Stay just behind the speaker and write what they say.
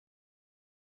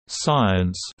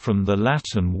Science, from the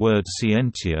Latin word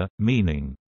scientia,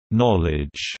 meaning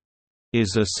knowledge,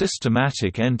 is a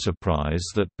systematic enterprise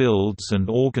that builds and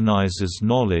organizes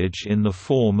knowledge in the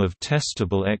form of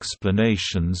testable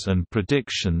explanations and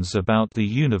predictions about the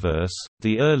universe.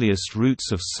 The earliest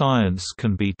roots of science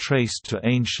can be traced to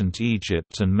ancient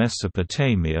Egypt and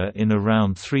Mesopotamia in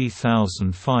around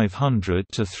 3500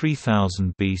 to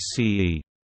 3000 BCE.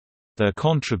 Their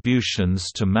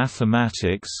contributions to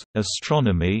mathematics,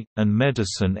 astronomy, and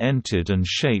medicine entered and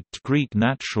shaped Greek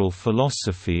natural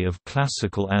philosophy of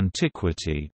classical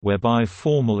antiquity, whereby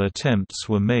formal attempts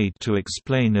were made to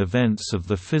explain events of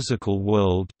the physical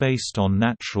world based on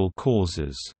natural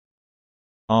causes.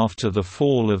 After the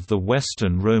fall of the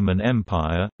Western Roman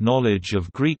Empire, knowledge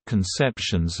of Greek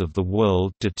conceptions of the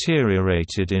world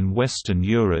deteriorated in Western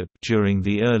Europe during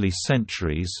the early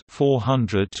centuries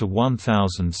 400 to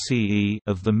 1000 CE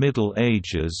of the Middle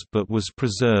Ages but was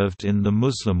preserved in the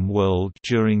Muslim world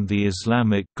during the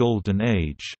Islamic Golden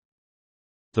Age.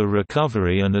 The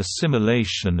recovery and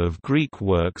assimilation of Greek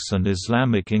works and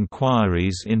Islamic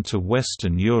inquiries into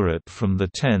Western Europe from the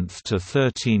 10th to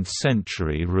 13th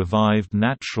century revived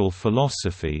natural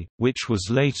philosophy, which was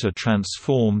later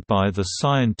transformed by the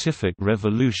scientific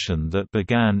revolution that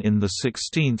began in the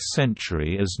 16th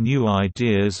century as new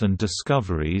ideas and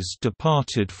discoveries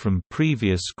departed from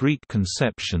previous Greek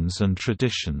conceptions and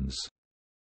traditions.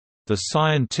 The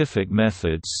scientific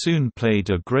method soon played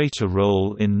a greater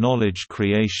role in knowledge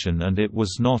creation, and it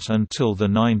was not until the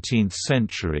 19th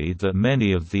century that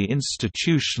many of the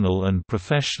institutional and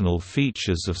professional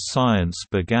features of science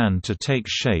began to take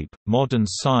shape. Modern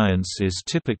science is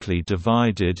typically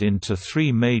divided into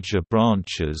three major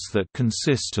branches that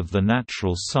consist of the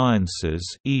natural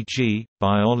sciences, e.g.,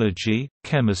 biology,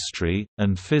 chemistry,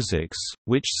 and physics,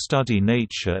 which study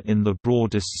nature in the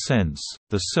broadest sense,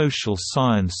 the social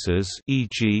sciences,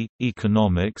 e.g.,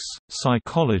 economics,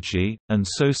 psychology, and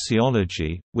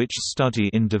sociology, which study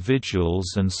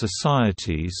individuals and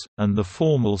societies, and the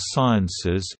formal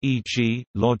sciences, e.g.,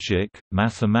 logic,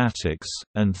 mathematics,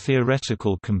 and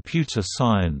theoretical computer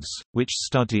science, which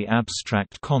study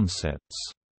abstract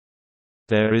concepts.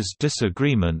 There is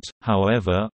disagreement,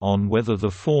 however, on whether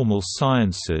the formal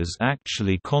sciences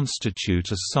actually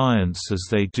constitute a science, as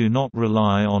they do not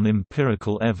rely on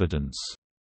empirical evidence.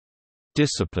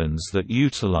 Disciplines that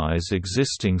utilize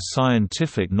existing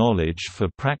scientific knowledge for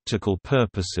practical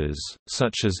purposes,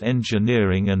 such as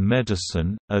engineering and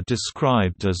medicine, are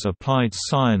described as applied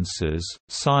sciences.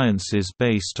 Science is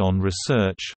based on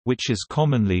research, which is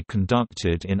commonly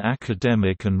conducted in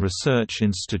academic and research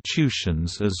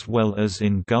institutions as well as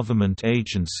in government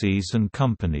agencies and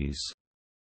companies.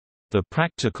 The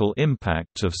practical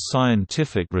impact of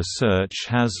scientific research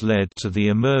has led to the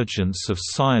emergence of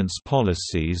science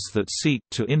policies that seek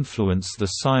to influence the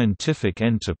scientific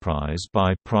enterprise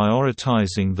by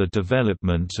prioritizing the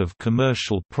development of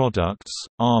commercial products,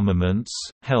 armaments,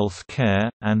 health care,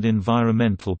 and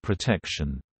environmental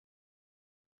protection.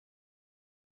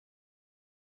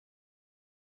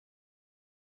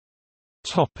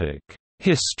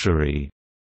 History.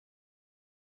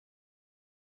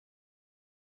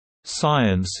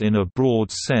 Science in a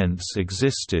broad sense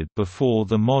existed before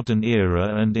the modern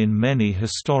era and in many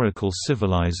historical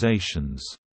civilizations.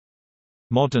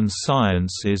 Modern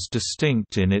science is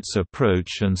distinct in its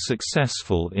approach and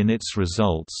successful in its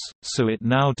results, so it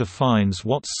now defines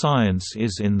what science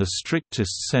is in the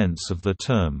strictest sense of the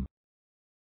term.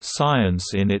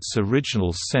 Science in its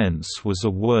original sense was a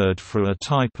word for a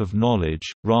type of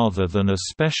knowledge, rather than a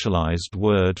specialized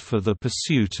word for the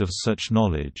pursuit of such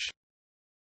knowledge.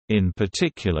 In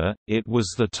particular, it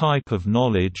was the type of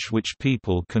knowledge which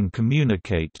people can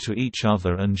communicate to each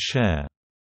other and share.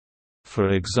 For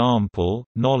example,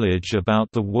 knowledge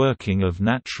about the working of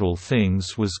natural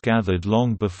things was gathered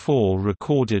long before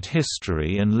recorded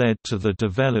history and led to the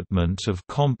development of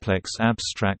complex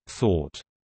abstract thought.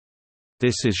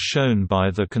 This is shown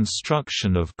by the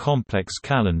construction of complex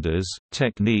calendars,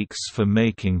 techniques for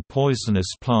making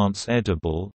poisonous plants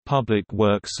edible, public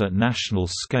works at national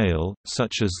scale,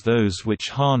 such as those which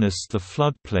harnessed the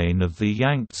floodplain of the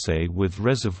Yangtze with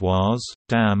reservoirs,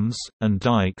 dams, and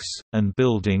dikes, and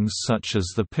buildings such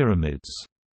as the pyramids.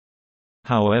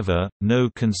 However,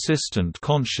 no consistent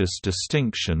conscious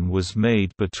distinction was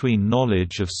made between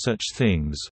knowledge of such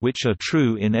things, which are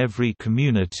true in every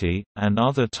community, and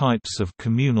other types of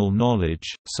communal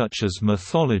knowledge, such as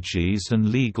mythologies and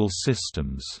legal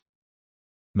systems.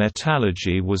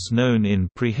 Metallurgy was known in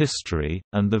prehistory,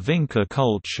 and the Vinca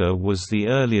culture was the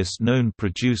earliest known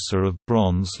producer of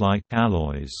bronze-like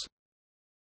alloys.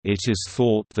 It is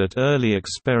thought that early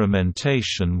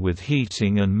experimentation with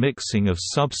heating and mixing of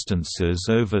substances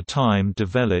over time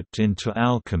developed into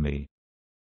alchemy.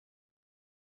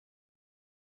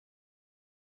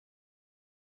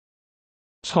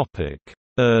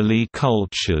 Early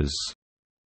cultures.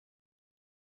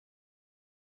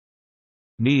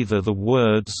 Neither the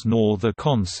words nor the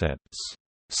concepts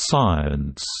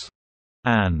 "science"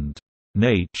 and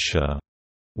 "nature"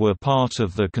 were part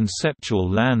of the conceptual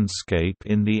landscape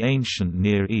in the ancient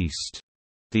Near East.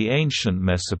 The ancient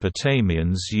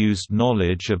Mesopotamians used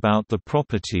knowledge about the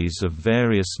properties of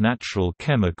various natural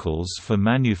chemicals for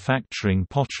manufacturing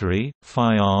pottery,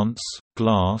 faience,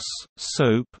 glass,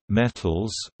 soap,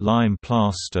 metals, lime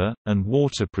plaster, and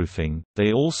waterproofing.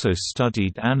 They also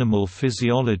studied animal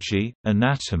physiology,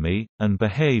 anatomy, and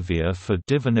behavior for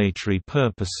divinatory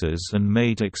purposes and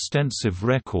made extensive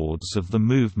records of the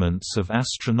movements of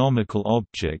astronomical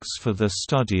objects for the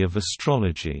study of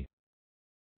astrology.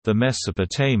 The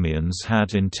Mesopotamians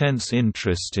had intense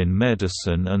interest in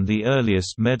medicine, and the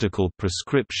earliest medical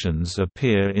prescriptions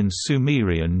appear in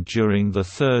Sumerian during the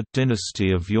 3rd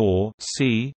dynasty of Ur,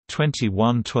 c.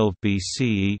 2112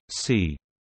 BCE, c.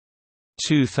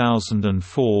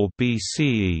 2004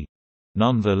 BCE.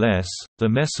 Nonetheless, the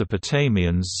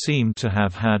Mesopotamians seem to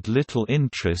have had little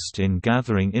interest in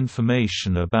gathering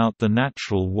information about the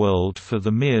natural world for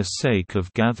the mere sake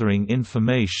of gathering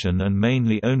information, and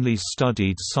mainly only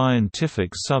studied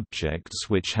scientific subjects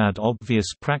which had obvious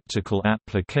practical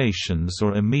applications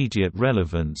or immediate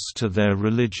relevance to their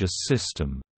religious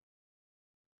system.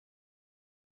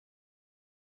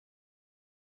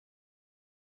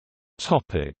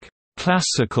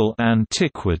 Classical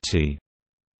antiquity.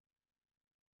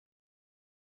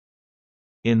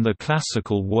 In the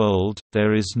classical world,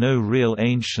 there is no real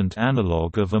ancient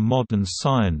analogue of a modern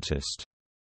scientist.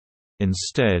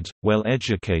 Instead,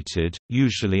 well-educated,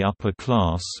 usually upper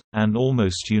class, and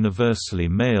almost universally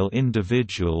male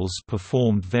individuals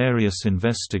performed various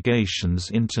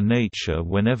investigations into nature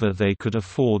whenever they could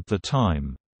afford the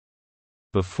time.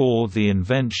 Before the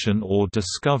invention or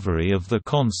discovery of the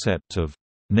concept of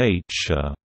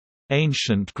nature,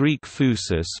 ancient Greek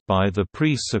phusis by the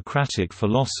pre-Socratic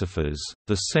philosophers,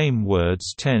 the same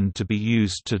words tend to be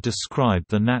used to describe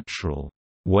the natural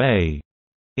way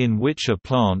in which a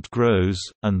plant grows,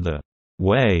 and the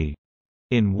way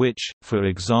in which, for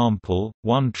example,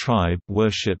 one tribe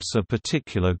worships a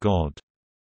particular god.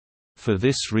 For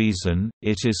this reason,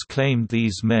 it is claimed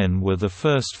these men were the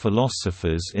first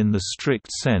philosophers in the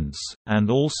strict sense, and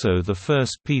also the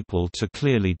first people to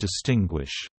clearly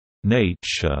distinguish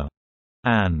nature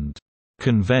and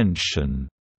convention.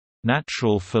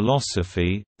 Natural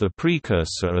philosophy, the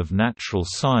precursor of natural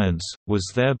science,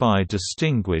 was thereby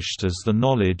distinguished as the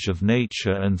knowledge of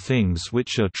nature and things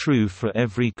which are true for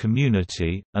every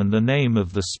community, and the name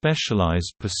of the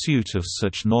specialized pursuit of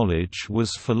such knowledge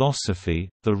was philosophy,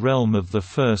 the realm of the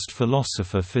first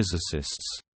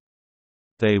philosopher-physicists.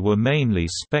 They were mainly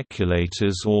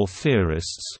speculators or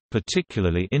theorists,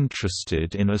 particularly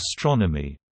interested in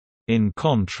astronomy. In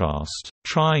contrast,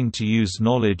 trying to use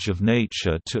knowledge of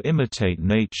nature to imitate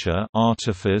nature,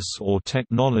 artifice or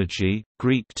technology,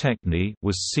 Greek techne,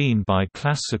 was seen by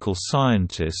classical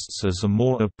scientists as a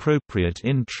more appropriate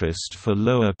interest for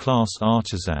lower-class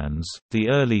artisans. The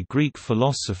early Greek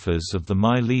philosophers of the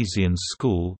Milesian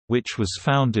school, which was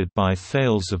founded by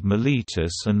Thales of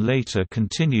Miletus and later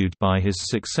continued by his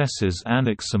successors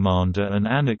Anaximander and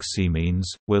Anaximenes,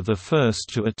 were the first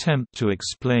to attempt to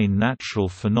explain natural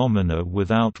phenomena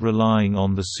without relying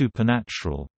on the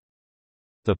supernatural.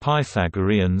 The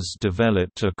Pythagoreans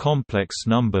developed a complex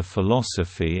number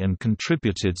philosophy and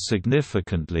contributed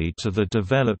significantly to the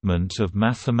development of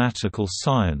mathematical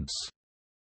science.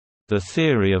 The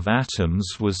theory of atoms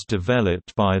was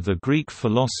developed by the Greek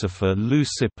philosopher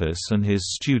Leucippus and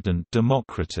his student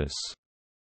Democritus.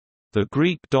 The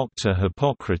Greek doctor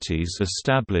Hippocrates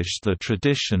established the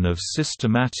tradition of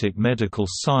systematic medical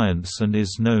science and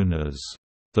is known as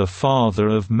the father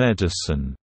of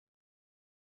medicine.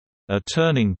 A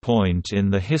turning point in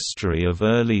the history of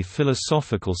early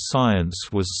philosophical science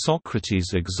was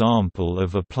Socrates' example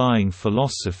of applying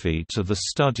philosophy to the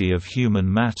study of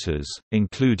human matters,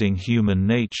 including human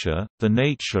nature, the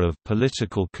nature of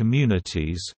political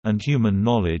communities, and human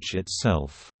knowledge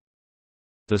itself.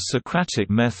 The Socratic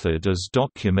method as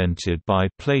documented by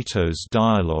Plato's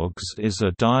dialogues is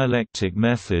a dialectic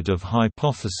method of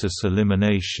hypothesis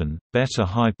elimination. Better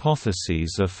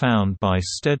hypotheses are found by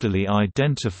steadily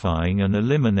identifying and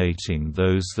eliminating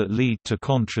those that lead to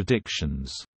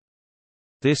contradictions.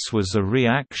 This was a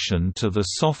reaction to the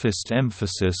sophist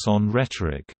emphasis on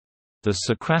rhetoric. The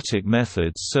Socratic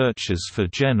method searches for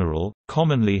general,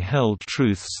 commonly held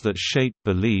truths that shape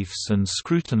beliefs and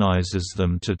scrutinizes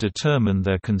them to determine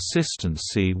their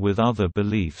consistency with other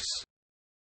beliefs.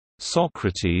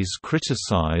 Socrates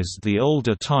criticized the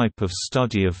older type of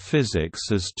study of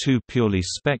physics as too purely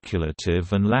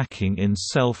speculative and lacking in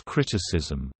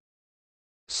self-criticism.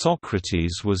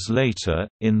 Socrates was later,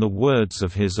 in the words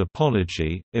of his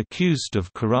Apology, accused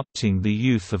of corrupting the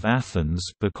youth of Athens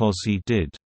because he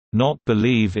did not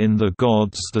believe in the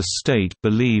gods the state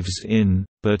believes in,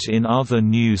 but in other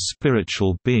new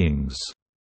spiritual beings.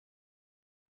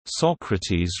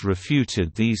 Socrates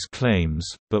refuted these claims,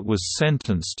 but was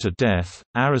sentenced to death.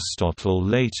 Aristotle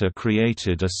later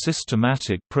created a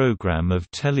systematic program of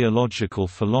teleological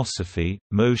philosophy.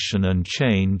 Motion and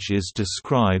change is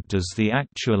described as the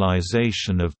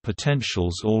actualization of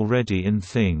potentials already in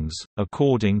things,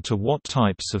 according to what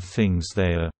types of things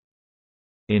they are.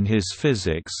 In his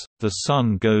physics, the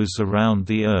sun goes around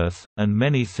the Earth, and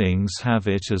many things have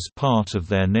it as part of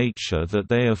their nature that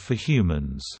they are for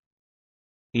humans.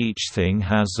 Each thing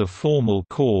has a formal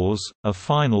cause, a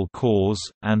final cause,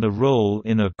 and a role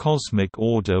in a cosmic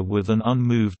order with an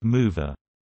unmoved mover.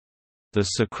 The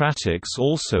Socratics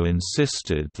also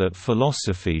insisted that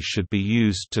philosophy should be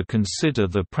used to consider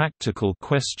the practical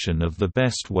question of the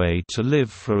best way to live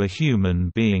for a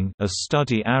human being, a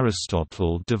study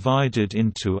Aristotle divided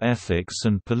into ethics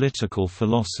and political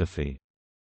philosophy.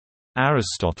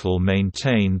 Aristotle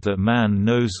maintained that man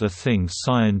knows a thing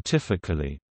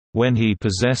scientifically when he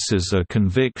possesses a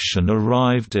conviction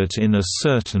arrived at in a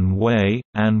certain way,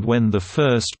 and when the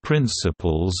first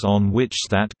principles on which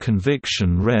that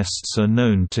conviction rests are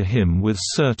known to him with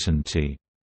certainty.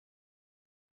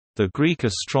 The Greek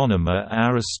astronomer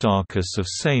Aristarchus of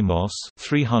Samos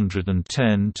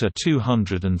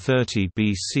 (310–230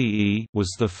 BCE)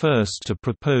 was the first to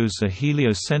propose a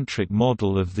heliocentric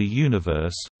model of the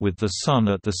universe, with the Sun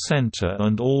at the center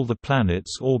and all the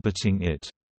planets orbiting it.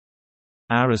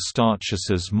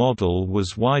 Aristarchus's model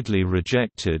was widely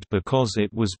rejected because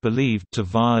it was believed to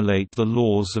violate the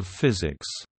laws of physics.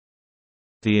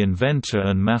 The inventor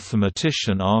and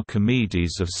mathematician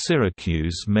Archimedes of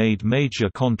Syracuse made major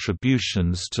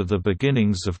contributions to the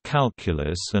beginnings of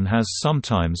calculus and has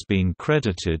sometimes been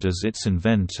credited as its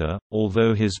inventor,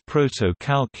 although his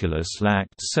proto-calculus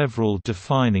lacked several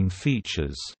defining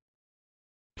features.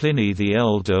 Pliny the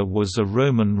Elder was a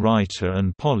Roman writer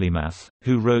and polymath,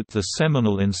 who wrote the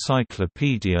seminal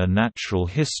Encyclopaedia Natural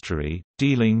History,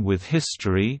 dealing with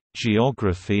history,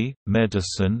 geography,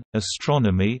 medicine,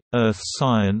 astronomy, earth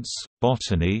science,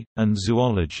 botany, and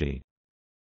zoology.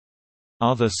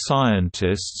 Other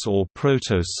scientists or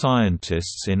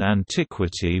proto-scientists in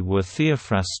antiquity were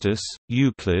Theophrastus,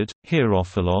 Euclid,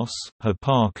 Hierophilos,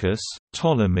 Hipparchus,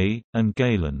 Ptolemy, and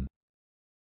Galen.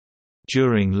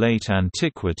 During late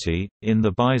antiquity, in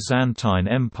the Byzantine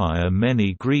Empire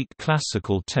many Greek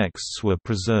classical texts were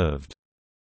preserved.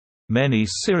 Many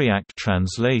Syriac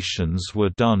translations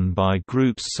were done by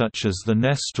groups such as the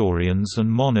Nestorians and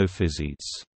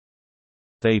Monophysites.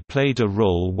 They played a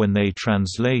role when they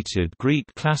translated Greek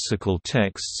classical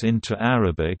texts into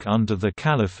Arabic under the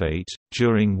Caliphate,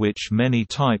 during which many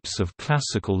types of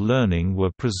classical learning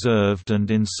were preserved and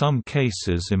in some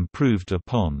cases improved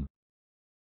upon.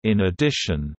 In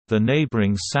addition, the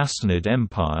neighboring Sassanid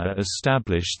Empire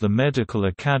established the Medical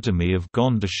Academy of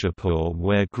Gondishapur,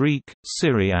 where Greek,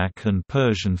 Syriac and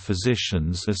Persian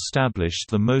physicians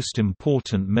established the most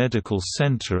important medical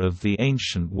center of the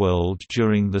ancient world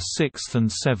during the 6th and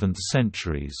 7th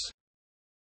centuries.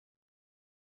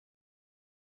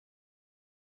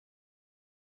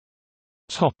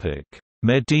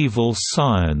 Medieval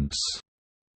science.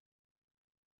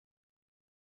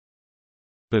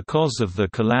 Because of the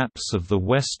collapse of the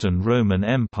Western Roman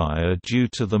Empire due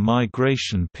to the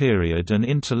migration period, an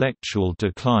intellectual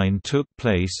decline took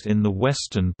place in the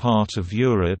western part of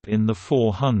Europe in the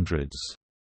 400s.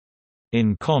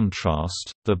 In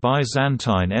contrast, the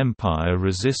Byzantine Empire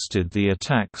resisted the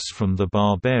attacks from the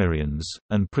barbarians,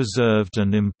 and preserved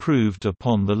and improved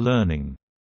upon the learning.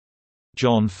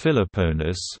 John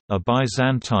Philoponus, a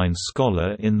Byzantine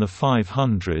scholar in the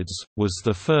 500s, was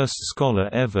the first scholar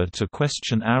ever to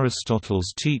question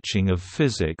Aristotle's teaching of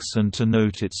physics and to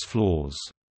note its flaws.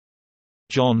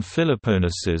 John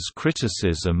Philoponus's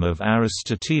criticism of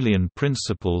Aristotelian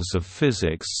principles of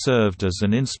physics served as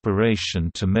an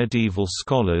inspiration to medieval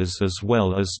scholars as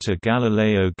well as to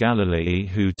Galileo Galilei,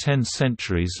 who 10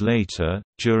 centuries later,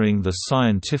 during the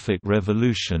scientific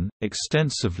revolution,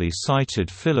 extensively cited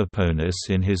Philoponus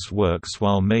in his works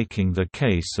while making the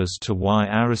case as to why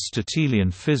Aristotelian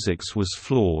physics was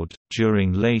flawed.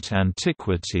 During late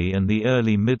antiquity and the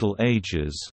early Middle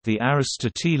Ages, the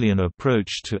Aristotelian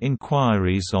approach to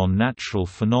inquiries on natural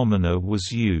phenomena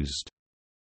was used.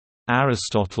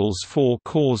 Aristotle's four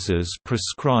causes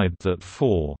prescribed that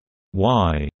four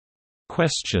why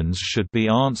questions should be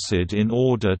answered in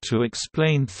order to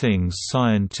explain things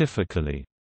scientifically.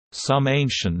 Some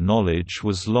ancient knowledge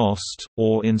was lost,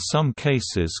 or in some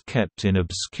cases kept in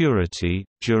obscurity,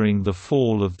 during the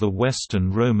fall of the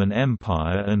Western Roman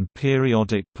Empire and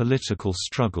periodic political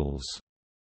struggles.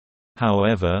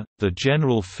 However, the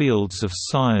general fields of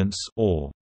science,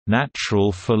 or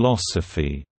natural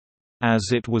philosophy,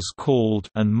 as it was called,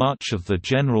 and much of the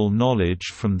general knowledge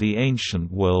from the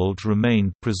ancient world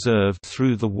remained preserved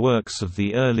through the works of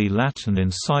the early Latin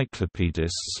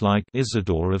encyclopedists like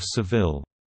Isidore of Seville.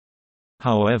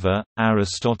 However,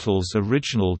 Aristotle's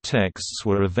original texts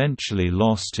were eventually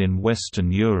lost in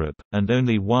Western Europe, and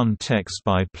only one text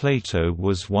by Plato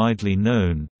was widely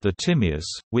known, the Timaeus,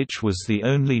 which was the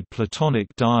only Platonic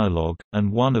dialogue,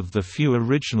 and one of the few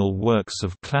original works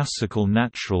of classical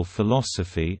natural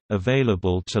philosophy,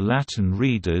 available to Latin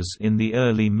readers in the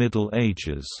early Middle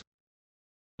Ages.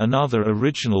 Another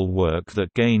original work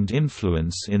that gained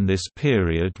influence in this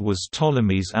period was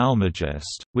Ptolemy's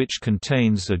Almagest, which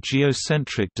contains a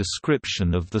geocentric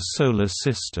description of the solar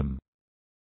system.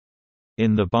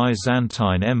 In the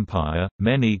Byzantine Empire,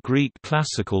 many Greek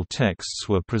classical texts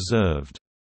were preserved.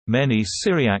 Many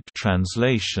Syriac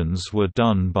translations were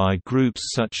done by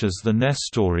groups such as the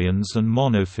Nestorians and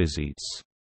Monophysites.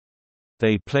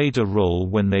 They played a role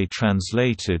when they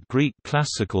translated Greek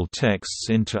classical texts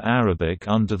into Arabic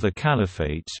under the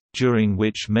Caliphate, during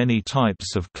which many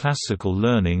types of classical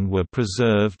learning were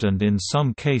preserved and in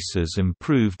some cases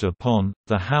improved upon.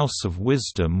 The House of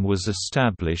Wisdom was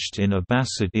established in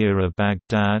Abbasid-era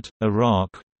Baghdad,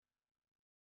 Iraq,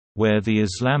 where the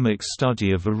Islamic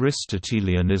study of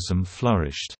Aristotelianism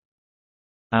flourished.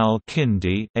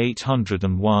 Al-Kindi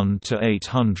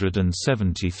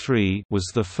 (801–873) was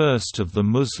the first of the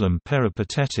Muslim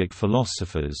peripatetic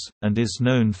philosophers, and is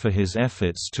known for his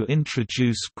efforts to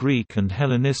introduce Greek and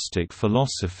Hellenistic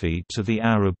philosophy to the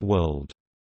Arab world.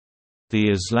 The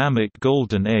Islamic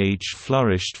Golden Age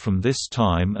flourished from this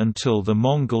time until the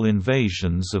Mongol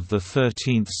invasions of the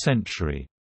 13th century.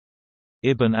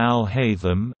 Ibn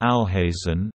al-Haytham,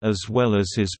 as well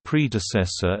as his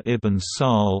predecessor Ibn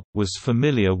Sahl, was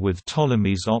familiar with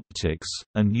Ptolemy's optics,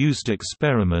 and used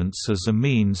experiments as a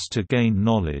means to gain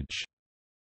knowledge.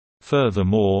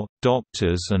 Furthermore,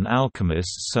 doctors and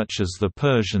alchemists such as the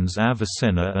Persians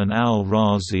Avicenna and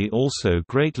al-Razi also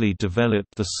greatly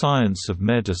developed the science of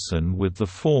medicine, with the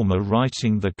former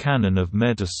writing the Canon of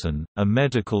Medicine, a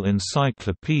medical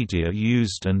encyclopedia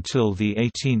used until the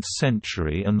 18th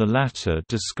century, and the latter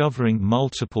discovering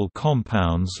multiple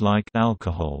compounds like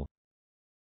alcohol.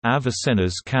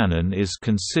 Avicenna's Canon is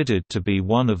considered to be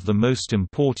one of the most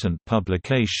important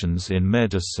publications in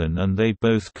medicine, and they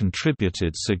both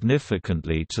contributed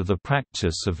significantly to the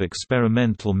practice of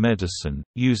experimental medicine,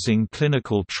 using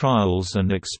clinical trials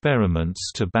and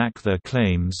experiments to back their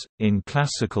claims. In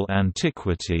classical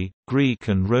antiquity, Greek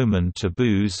and Roman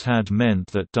taboos had meant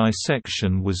that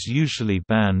dissection was usually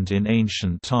banned in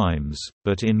ancient times,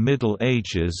 but in Middle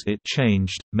Ages it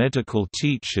changed. Medical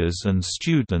teachers and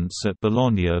students at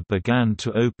Bologna began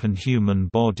to open human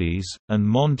bodies, and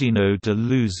Mondino de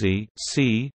Luzzi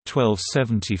c.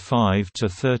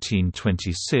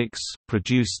 1275–1326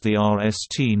 produced the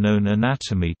RST known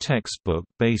anatomy textbook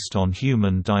based on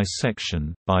human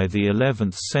dissection. By the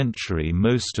 11th century,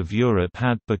 most of Europe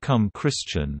had become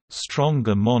Christian,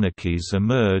 stronger monarchies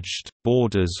emerged,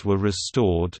 borders were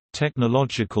restored,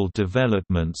 technological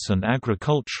developments and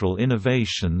agricultural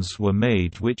innovations were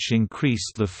made which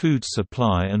increased the food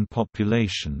supply and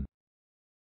population.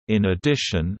 In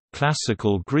addition,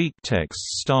 classical Greek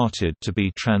texts started to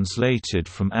be translated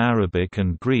from Arabic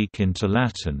and Greek into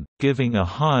Latin, giving a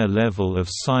higher level of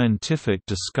scientific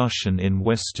discussion in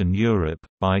Western Europe.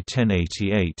 By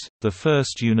 1088, the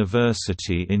first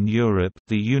university in Europe,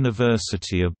 the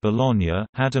University of Bologna,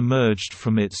 had emerged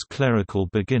from its clerical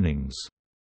beginnings.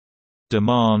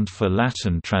 Demand for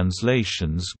Latin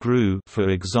translations grew. For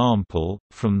example,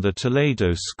 from the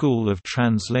Toledo School of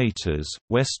Translators,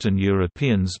 Western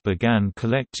Europeans began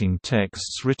collecting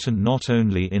texts written not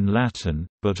only in Latin,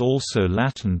 but also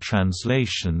Latin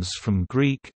translations from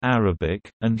Greek, Arabic,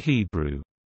 and Hebrew.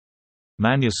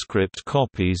 Manuscript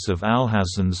copies of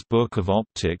Alhazen's Book of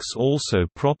Optics also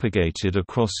propagated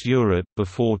across Europe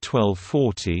before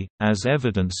 1240, as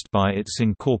evidenced by its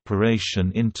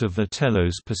incorporation into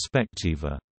Vitello's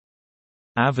Perspectiva.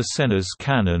 Avicenna's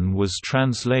canon was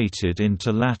translated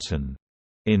into Latin.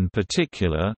 In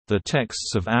particular, the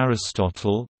texts of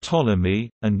Aristotle,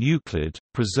 Ptolemy, and Euclid,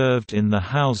 preserved in the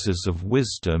Houses of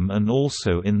Wisdom and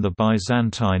also in the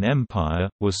Byzantine Empire,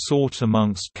 were sought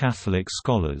amongst Catholic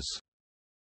scholars.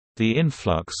 The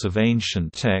influx of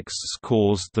ancient texts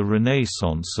caused the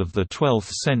Renaissance of the 12th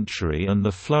century and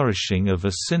the flourishing of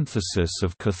a synthesis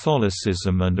of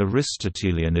Catholicism and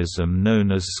Aristotelianism known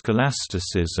as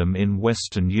scholasticism in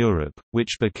Western Europe,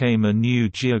 which became a new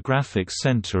geographic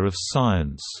center of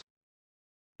science.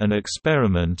 An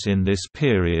experiment in this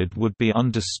period would be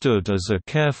understood as a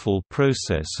careful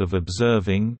process of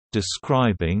observing,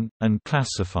 describing, and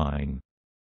classifying.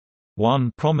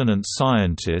 One prominent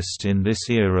scientist in this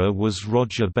era was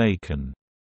Roger Bacon.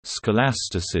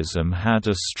 Scholasticism had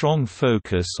a strong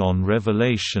focus on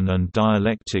revelation and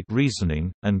dialectic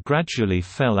reasoning, and gradually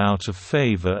fell out of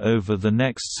favor over the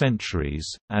next centuries,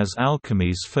 as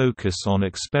alchemy's focus on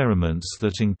experiments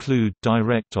that include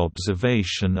direct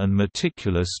observation and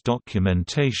meticulous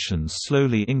documentation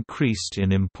slowly increased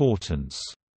in importance.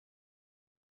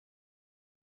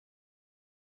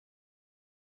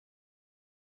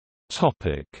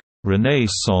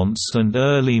 Renaissance and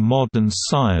early modern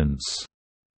science.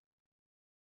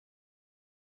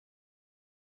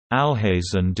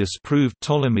 Alhazen disproved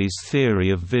Ptolemy's theory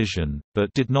of vision,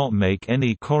 but did not make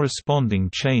any corresponding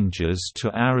changes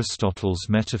to Aristotle's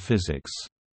metaphysics.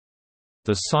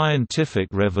 The scientific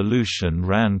revolution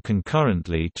ran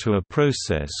concurrently to a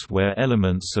process where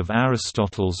elements of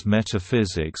Aristotle's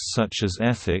metaphysics such as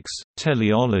ethics,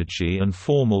 teleology and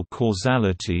formal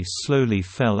causality slowly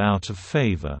fell out of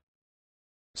favor.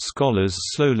 Scholars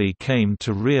slowly came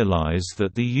to realize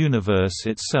that the universe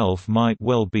itself might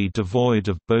well be devoid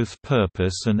of both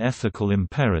purpose and ethical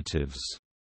imperatives.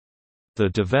 The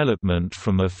development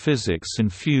from a physics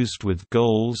infused with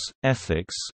goals,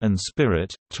 ethics, and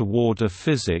spirit, toward a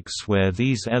physics where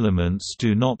these elements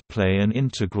do not play an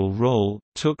integral role,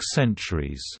 took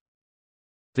centuries.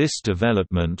 This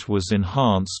development was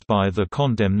enhanced by the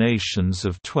condemnations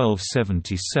of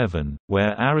 1277,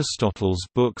 where Aristotle's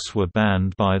books were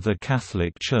banned by the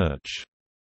Catholic Church.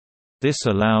 This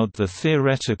allowed the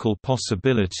theoretical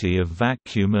possibility of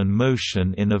vacuum and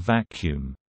motion in a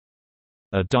vacuum.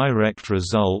 A direct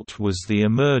result was the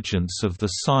emergence of the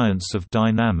science of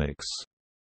dynamics.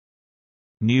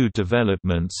 New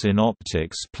developments in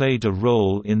optics played a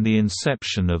role in the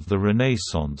inception of the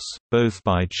Renaissance, both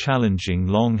by challenging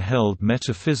long-held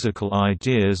metaphysical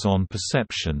ideas on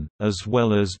perception, as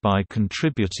well as by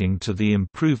contributing to the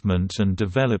improvement and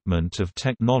development of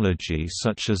technology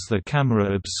such as the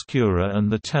camera obscura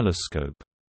and the telescope.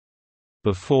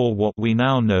 Before what we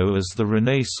now know as the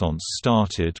Renaissance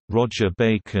started, Roger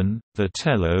Bacon,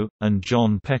 Vitello, and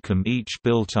John Peckham each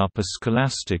built up a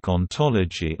scholastic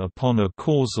ontology upon a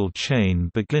causal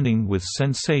chain beginning with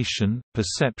sensation,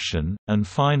 perception, and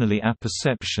finally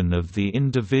apperception of the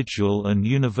individual and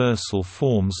universal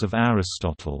forms of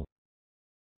Aristotle.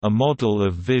 A model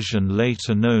of vision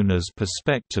later known as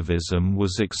perspectivism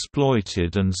was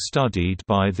exploited and studied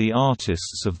by the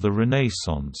artists of the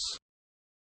Renaissance.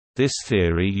 This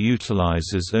theory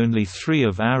utilizes only three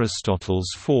of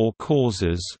Aristotle's four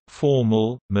causes: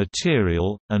 formal,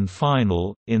 material, and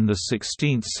final. In the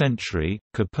 16th century,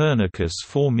 Copernicus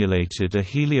formulated a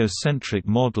heliocentric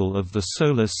model of the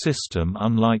solar system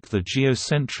unlike the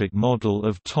geocentric model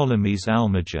of Ptolemy's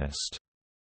Almagest.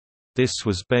 This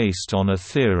was based on a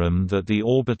theorem that the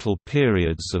orbital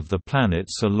periods of the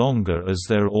planets are longer as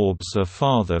their orbs are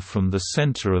farther from the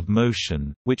center of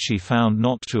motion, which he found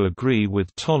not to agree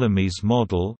with Ptolemy's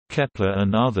model. Kepler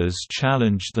and others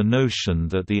challenged the notion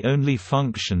that the only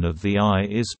function of the eye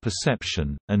is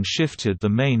perception, and shifted the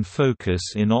main focus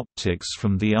in optics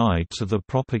from the eye to the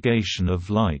propagation of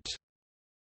light.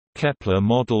 Kepler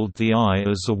modeled the eye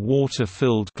as a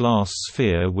water-filled glass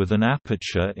sphere with an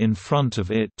aperture in front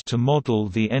of it to model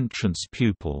the entrance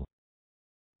pupil.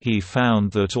 He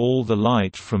found that all the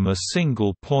light from a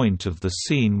single point of the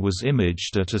scene was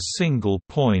imaged at a single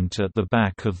point at the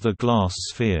back of the glass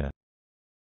sphere.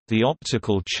 The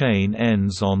optical chain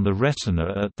ends on the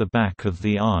retina at the back of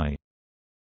the eye.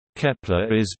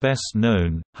 Kepler is best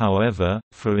known, however,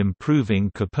 for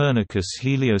improving Copernicus'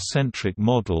 heliocentric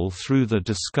model through the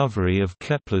discovery of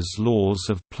Kepler's laws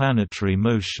of planetary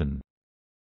motion.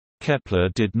 Kepler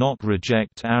did not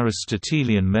reject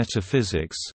Aristotelian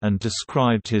metaphysics, and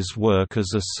described his work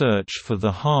as a search for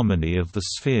the harmony of the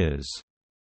spheres.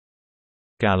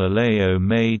 Galileo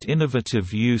made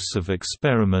innovative use of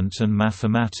experiment and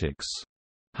mathematics.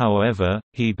 However,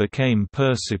 he became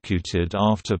persecuted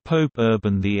after Pope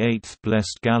Urban VIII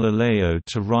blessed Galileo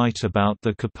to write about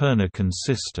the Copernican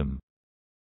system.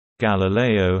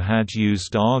 Galileo had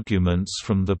used arguments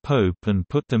from the Pope and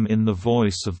put them in the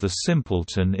voice of the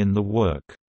simpleton in the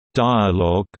work,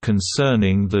 "Dialogue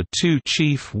Concerning the Two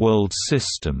Chief World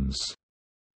Systems",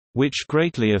 which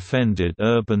greatly offended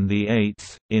Urban VIII.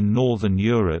 In Northern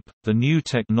Europe, the new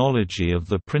technology of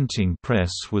the printing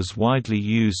press was widely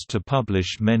used to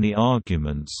publish many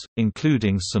arguments,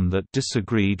 including some that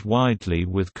disagreed widely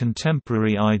with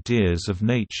contemporary ideas of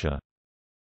nature.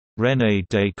 René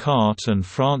Descartes and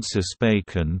Francis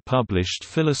Bacon published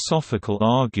philosophical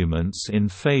arguments in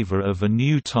favor of a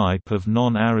new type of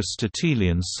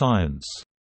non-Aristotelian science.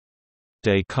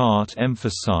 Descartes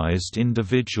emphasized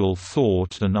individual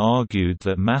thought and argued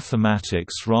that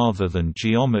mathematics rather than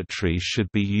geometry should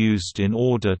be used in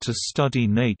order to study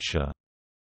nature.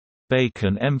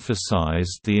 Bacon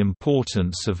emphasized the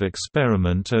importance of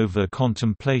experiment over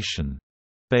contemplation.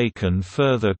 Bacon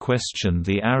further questioned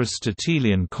the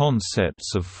Aristotelian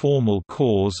concepts of formal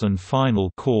cause and final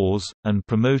cause, and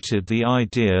promoted the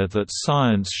idea that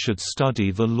science should study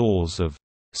the laws of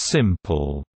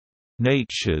simple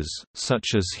natures,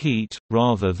 such as heat,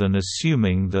 rather than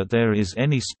assuming that there is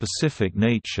any specific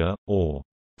nature, or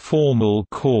formal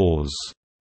cause,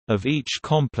 of each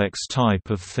complex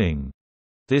type of thing.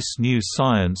 This new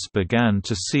science began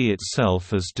to see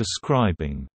itself as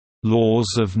describing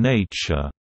laws of nature.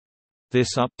 This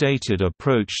updated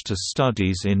approach to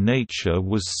studies in nature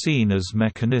was seen as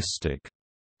mechanistic.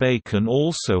 Bacon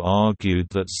also argued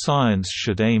that science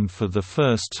should aim for the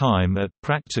first time at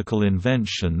practical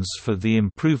inventions for the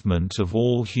improvement of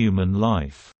all human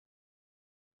life.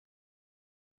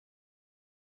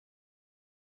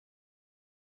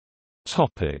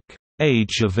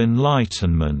 Age of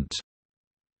Enlightenment.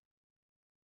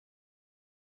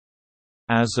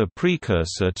 As a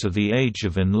precursor to the Age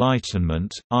of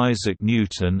Enlightenment, Isaac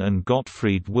Newton and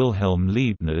Gottfried Wilhelm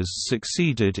Leibniz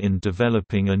succeeded in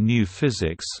developing a new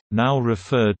physics, now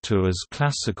referred to as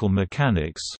classical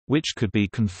mechanics, which could be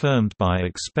confirmed by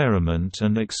experiment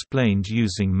and explained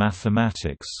using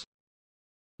mathematics.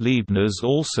 Leibniz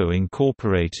also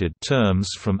incorporated terms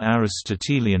from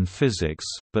Aristotelian physics,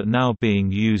 but now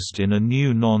being used in a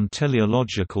new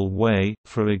non-teleological way,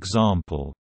 for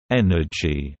example,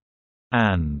 energy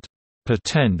and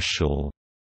potential.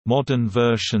 Modern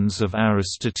versions of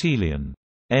Aristotelian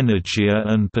energia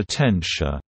and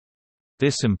potentia.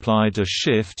 This implied a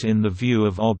shift in the view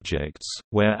of objects,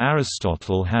 where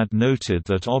Aristotle had noted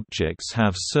that objects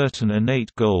have certain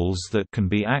innate goals that can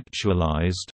be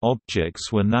actualized.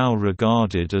 Objects were now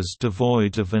regarded as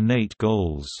devoid of innate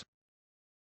goals.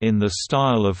 In the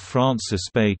style of Francis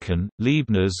Bacon,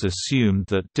 Leibniz assumed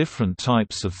that different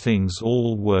types of things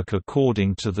all work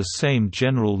according to the same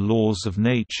general laws of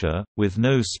nature, with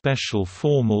no special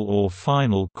formal or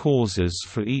final causes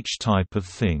for each type of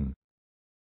thing.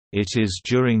 It is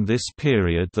during this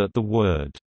period that the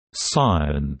word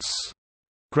science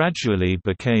gradually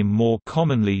became more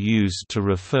commonly used to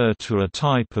refer to a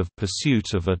type of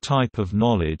pursuit of a type of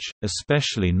knowledge,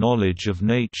 especially knowledge of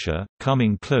nature,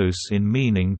 coming close in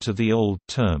meaning to the old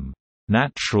term,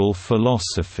 natural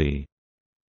philosophy.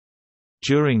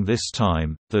 During this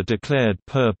time, the declared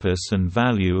purpose and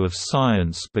value of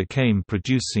science became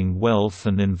producing wealth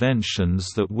and inventions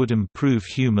that would improve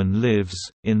human lives,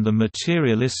 in the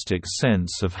materialistic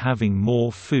sense of having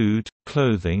more food,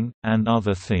 clothing, and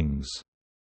other things.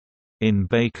 In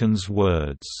Bacon's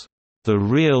words, "The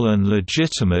real and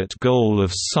legitimate goal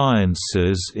of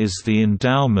sciences is the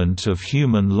endowment of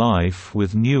human life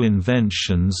with new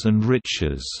inventions and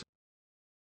riches."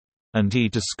 And he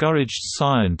discouraged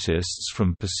scientists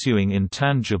from pursuing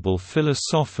intangible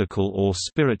philosophical or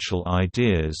spiritual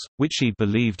ideas, which he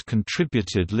believed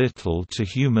contributed little to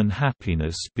human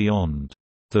happiness beyond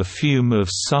the fume of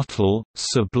subtle,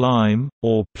 sublime,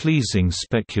 or pleasing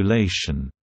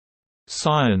speculation.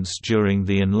 Science during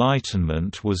the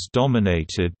Enlightenment was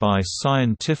dominated by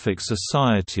scientific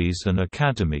societies and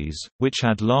academies, which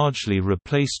had largely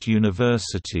replaced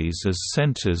universities as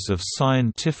centers of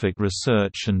scientific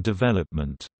research and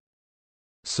development.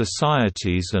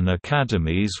 Societies and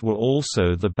academies were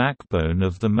also the backbone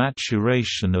of the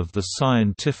maturation of the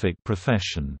scientific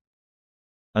profession.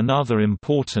 Another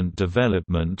important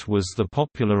development was the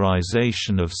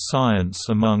popularization of science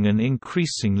among an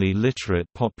increasingly literate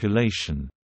population.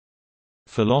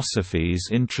 Philosophies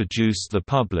introduced the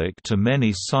public to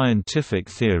many scientific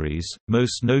theories,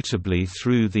 most notably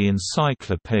through the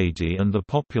Encyclopédie and the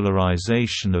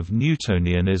popularization of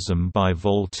Newtonianism by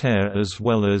Voltaire as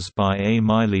well as by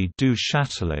Émile du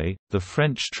Châtelet, the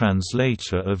French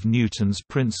translator of Newton's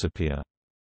Principia.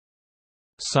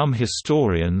 Some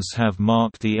historians have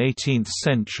marked the 18th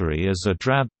century as a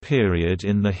drab period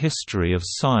in the history of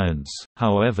science.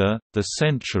 However, the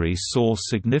century saw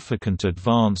significant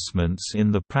advancements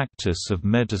in the practice of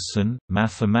medicine,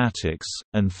 mathematics,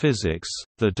 and physics,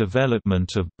 the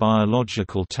development of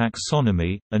biological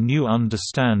taxonomy, a new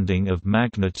understanding of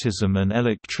magnetism and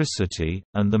electricity,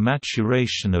 and the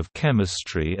maturation of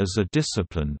chemistry as a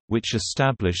discipline, which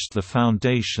established the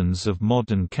foundations of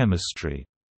modern chemistry.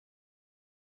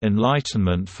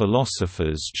 Enlightenment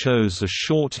philosophers chose a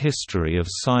short history of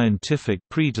scientific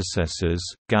predecessors,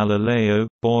 Galileo,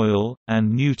 Boyle,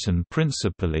 and Newton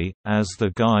principally, as the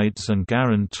guides and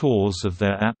guarantors of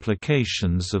their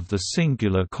applications of the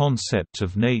singular concept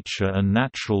of nature and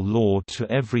natural law to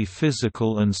every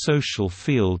physical and social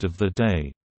field of the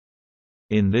day.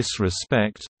 In this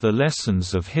respect, the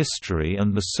lessons of history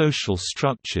and the social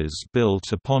structures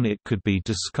built upon it could be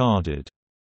discarded.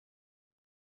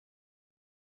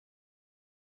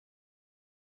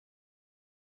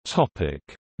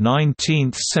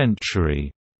 19th century.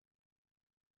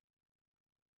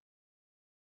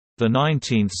 The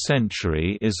 19th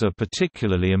century is a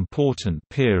particularly important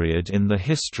period in the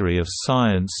history of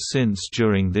science since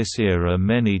during this era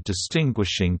many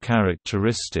distinguishing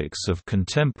characteristics of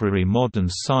contemporary modern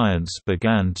science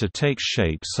began to take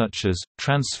shape, such as,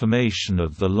 transformation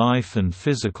of the life and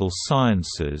physical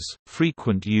sciences,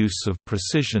 frequent use of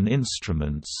precision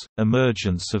instruments,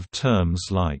 emergence of terms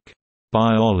like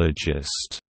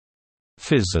biologist,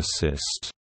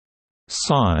 physicist,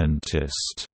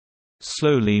 scientist,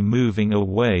 slowly moving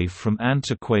away from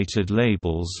antiquated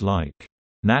labels like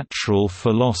natural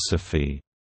philosophy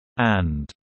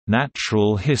and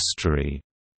natural history.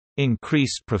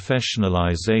 Increased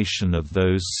professionalization of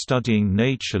those studying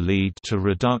nature lead to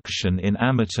reduction in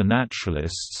amateur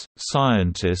naturalists.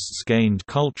 Scientists gained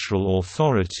cultural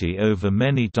authority over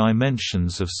many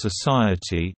dimensions of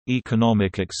society,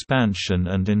 economic expansion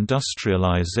and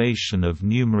industrialization of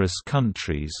numerous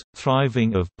countries,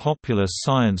 thriving of popular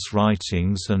science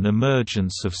writings and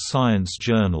emergence of science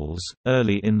journals.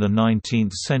 Early in the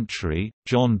 19th century,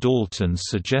 John Dalton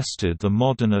suggested the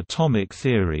modern atomic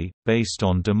theory, based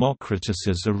on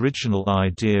Democritus's original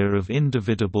idea of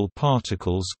indivisible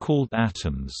particles called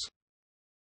atoms.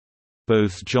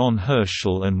 Both John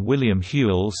Herschel and William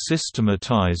Whewell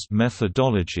systematized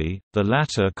methodology, the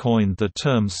latter coined the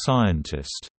term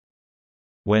scientist.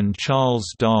 When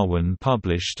Charles Darwin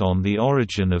published On the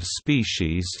Origin of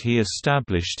Species, he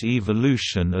established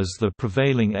evolution as the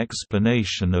prevailing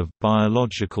explanation of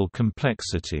biological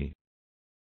complexity.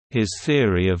 His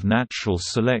theory of natural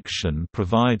selection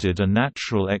provided a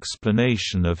natural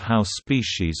explanation of how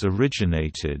species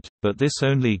originated, but this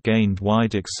only gained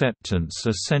wide acceptance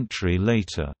a century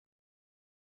later.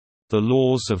 The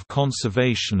laws of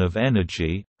conservation of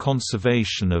energy,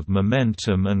 conservation of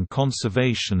momentum and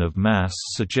conservation of mass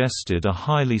suggested a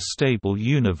highly stable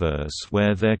universe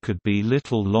where there could be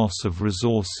little loss of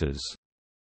resources.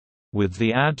 With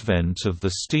the advent of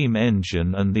the steam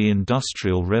engine and the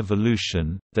Industrial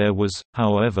Revolution, there was,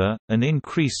 however, an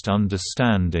increased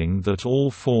understanding that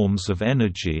all forms of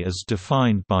energy as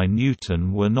defined by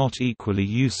Newton were not equally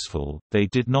useful, they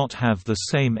did not have the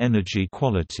same energy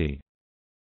quality.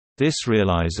 This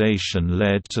realization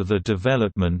led to the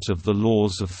development of the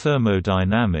laws of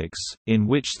thermodynamics, in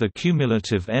which the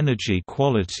cumulative energy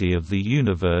quality of the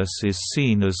universe is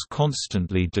seen as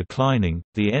constantly declining,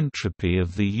 the entropy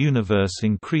of the universe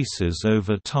increases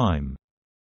over time.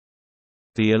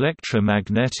 The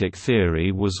electromagnetic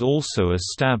theory was also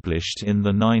established in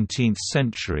the 19th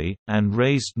century, and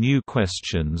raised new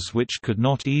questions which could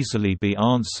not easily be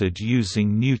answered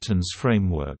using Newton's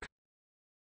framework.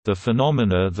 The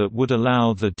phenomena that would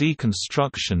allow the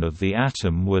deconstruction of the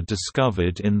atom were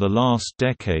discovered in the last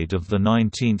decade of the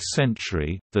 19th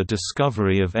century. The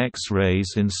discovery of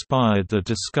X-rays inspired the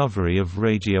discovery of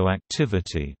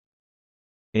radioactivity.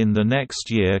 In the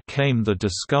next year came the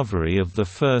discovery of the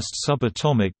first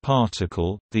subatomic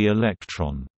particle, the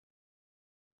electron.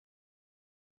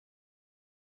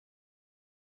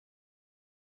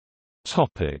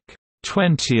 Topic: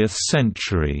 20th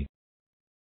century.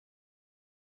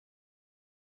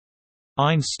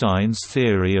 Einstein's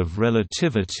theory of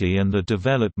relativity and the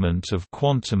development of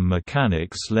quantum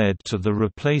mechanics led to the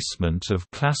replacement of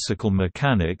classical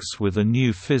mechanics with a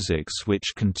new physics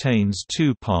which contains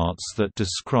two parts that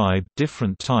describe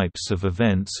different types of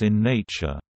events in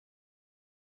nature.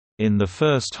 In the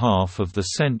first half of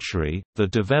the century, the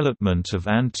development of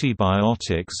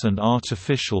antibiotics and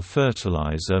artificial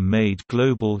fertilizer made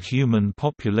global human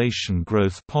population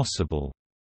growth possible.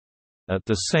 At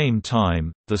the same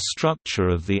time, the structure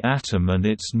of the atom and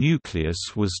its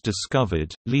nucleus was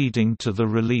discovered, leading to the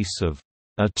release of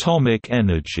atomic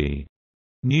energy,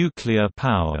 nuclear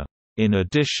power. In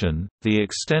addition, the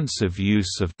extensive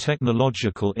use of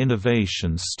technological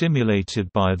innovation stimulated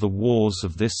by the wars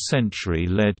of this century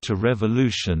led to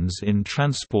revolutions in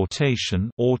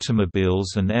transportation,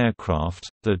 automobiles and aircraft,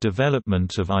 the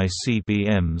development of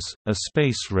ICBMs, a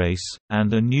space race,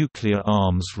 and a nuclear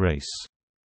arms race.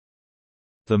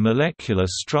 The molecular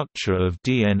structure of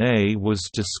DNA was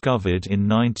discovered in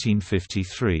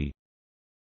 1953.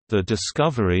 The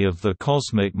discovery of the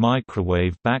cosmic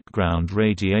microwave background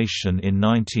radiation in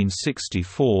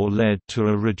 1964 led to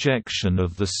a rejection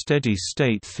of the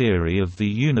steady-state theory of the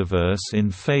universe in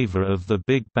favor of the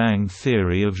Big Bang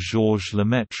theory of Georges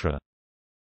Lemaitre.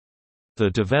 The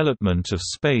development of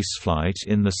spaceflight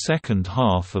in the second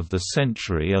half of the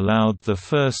century allowed the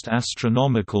first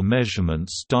astronomical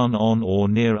measurements done on or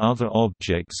near other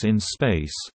objects in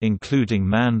space, including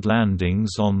manned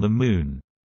landings on the Moon.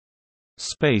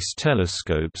 Space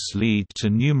telescopes lead to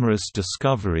numerous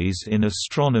discoveries in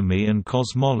astronomy and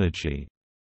cosmology.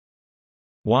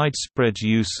 Widespread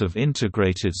use of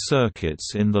integrated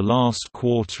circuits in the last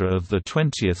quarter of the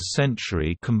 20th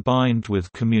century combined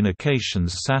with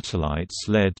communications satellites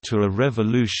led to a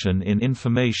revolution in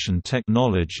information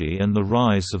technology and the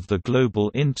rise of the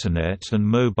global Internet and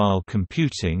mobile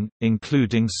computing,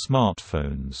 including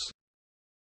smartphones.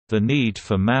 The need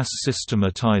for mass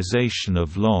systematization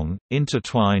of long,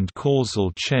 intertwined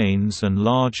causal chains and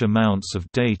large amounts of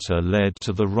data led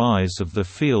to the rise of the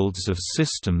fields of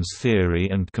systems theory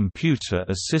and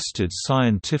computer-assisted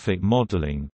scientific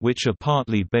modeling, which are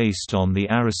partly based on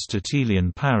the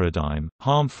Aristotelian paradigm.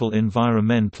 Harmful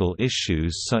environmental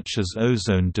issues such as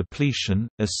ozone depletion,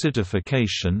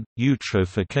 acidification,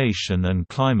 eutrophication, and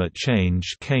climate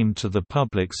change came to the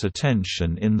public's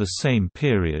attention in the same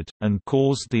period, and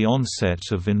caused the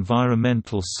onset of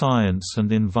environmental science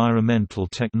and environmental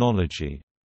technology.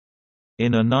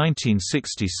 In a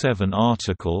 1967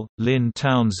 article, Lynn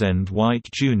Townsend White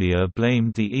Jr.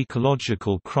 blamed the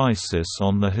ecological crisis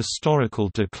on the historical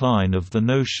decline of the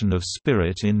notion of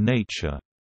spirit in nature.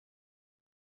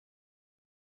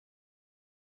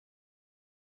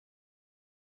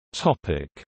 Topic: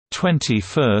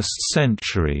 21st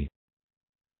century.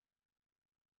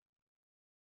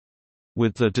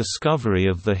 With the discovery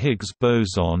of the Higgs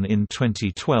boson in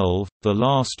 2012, the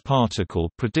last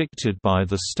particle predicted by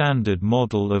the Standard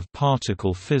Model of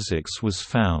particle physics was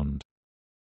found.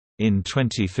 In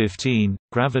 2015,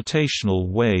 gravitational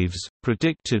waves,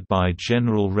 predicted by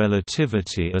general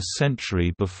relativity a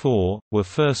century before, were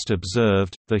first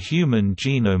observed. The Human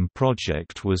Genome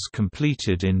Project was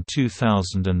completed in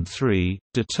 2003,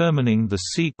 determining the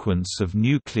sequence of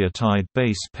nucleotide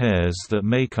base pairs that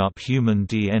make up human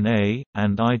DNA,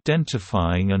 and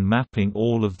identifying and mapping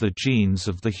all of the genes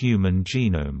of the human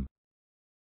genome.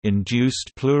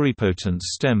 Induced pluripotent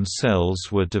stem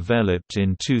cells were developed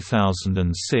in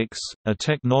 2006, a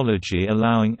technology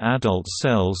allowing adult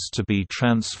cells to be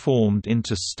transformed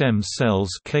into stem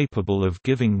cells capable of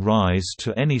giving rise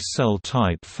to any cell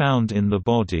type found in the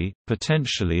body,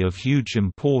 potentially of huge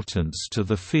importance to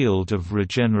the field of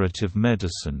regenerative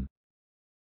medicine.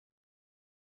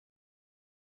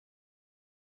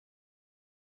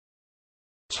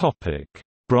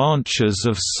 Branches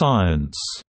of science.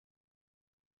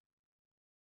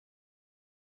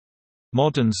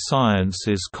 Modern science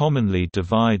is commonly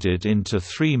divided into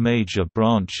three major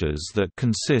branches that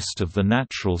consist of the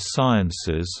natural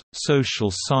sciences, social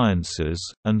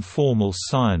sciences, and formal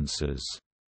sciences.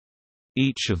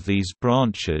 Each of these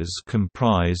branches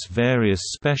comprise various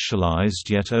specialized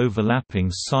yet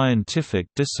overlapping scientific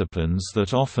disciplines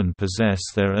that often possess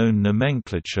their own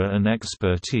nomenclature and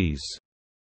expertise.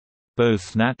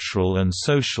 Both natural and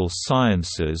social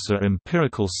sciences are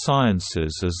empirical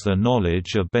sciences as their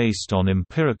knowledge are based on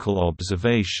empirical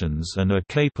observations and are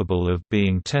capable of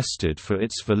being tested for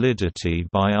its validity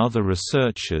by other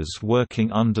researchers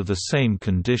working under the same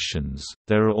conditions.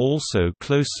 There are also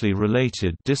closely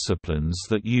related disciplines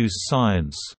that use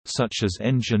science, such as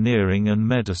engineering and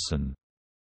medicine.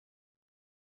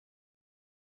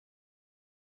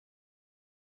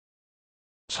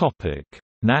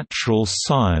 Natural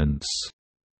science.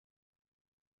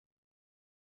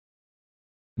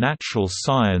 Natural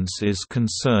science is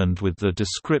concerned with the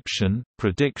description,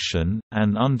 prediction,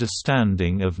 and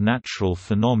understanding of natural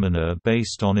phenomena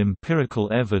based on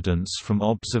empirical evidence from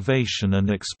observation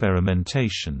and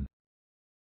experimentation.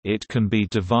 It can be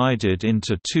divided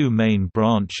into two main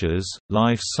branches,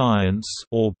 life science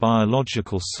or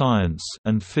biological science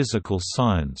and physical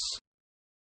science.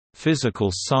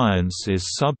 Physical science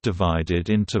is subdivided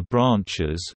into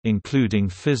branches, including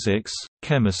physics,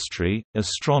 chemistry,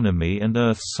 astronomy and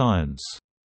earth science.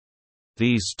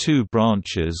 These two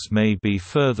branches may be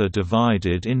further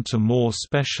divided into more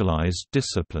specialized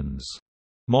disciplines.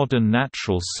 Modern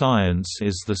natural science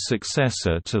is the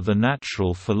successor to the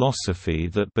natural philosophy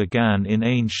that began in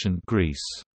ancient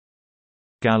Greece.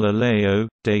 Galileo,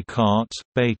 Descartes,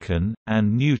 Bacon,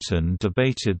 and Newton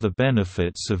debated the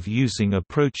benefits of using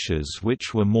approaches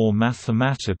which were more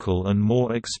mathematical and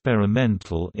more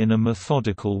experimental in a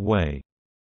methodical way.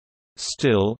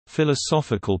 Still,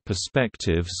 philosophical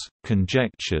perspectives,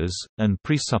 conjectures, and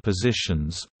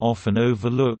presuppositions, often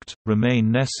overlooked,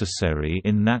 remain necessary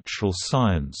in natural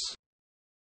science.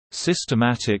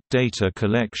 Systematic data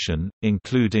collection,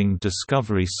 including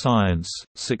discovery science,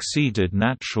 succeeded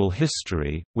natural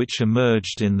history, which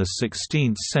emerged in the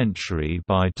 16th century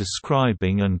by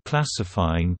describing and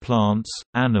classifying plants,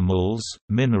 animals,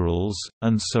 minerals,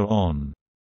 and so on.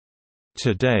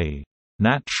 Today,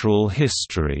 natural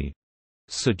history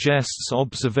suggests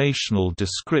observational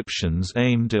descriptions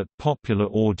aimed at popular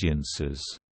audiences.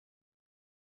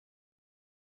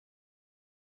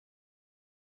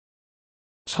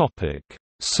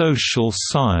 Social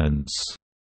science.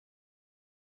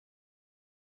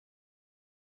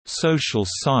 Social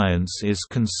science is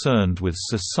concerned with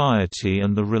society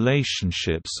and the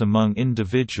relationships among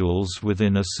individuals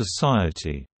within a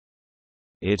society.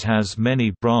 It has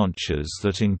many branches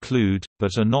that include,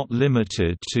 but are not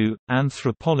limited to,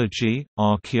 anthropology,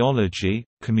 archaeology,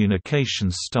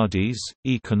 communication studies,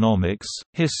 economics,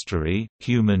 history,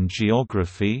 human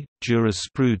geography,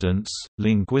 jurisprudence,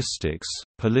 linguistics,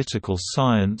 political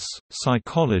science,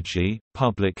 psychology,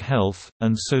 public health,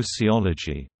 and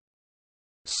sociology.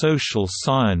 Social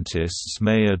scientists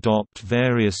may adopt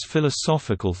various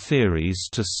philosophical theories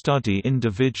to study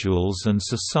individuals and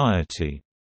society.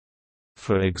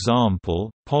 For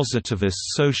example, positivist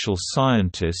social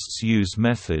scientists use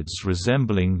methods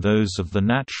resembling those of the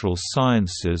natural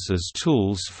sciences as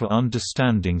tools for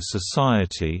understanding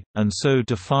society, and so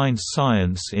define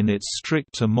science in its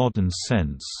stricter modern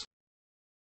sense.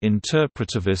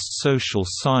 Interpretivist social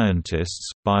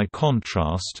scientists, by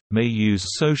contrast, may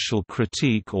use social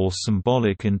critique or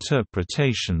symbolic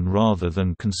interpretation rather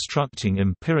than constructing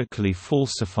empirically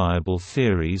falsifiable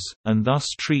theories, and thus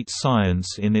treat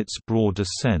science in its broader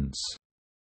sense.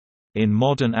 In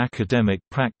modern academic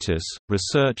practice,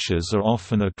 researchers are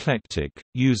often eclectic,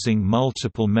 using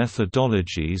multiple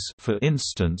methodologies, for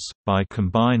instance, by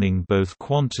combining both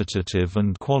quantitative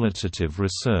and qualitative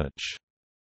research.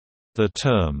 The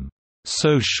term,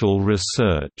 "social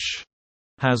research",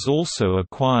 has also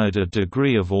acquired a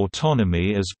degree of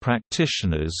autonomy as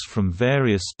practitioners from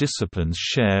various disciplines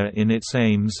share in its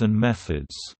aims and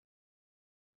methods.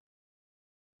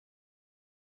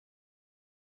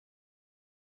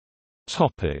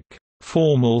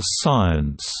 Formal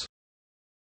science.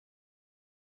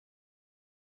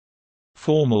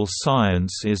 Formal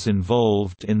science is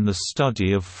involved in the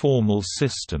study of formal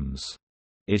systems.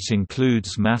 It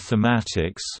includes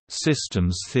mathematics,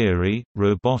 systems theory,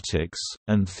 robotics,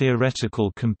 and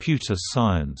theoretical computer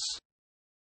science.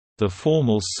 The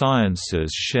formal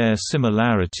sciences share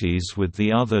similarities with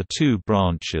the other two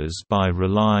branches by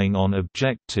relying on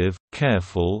objective,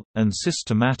 careful, and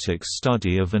systematic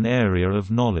study of an area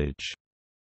of knowledge.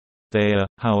 They are,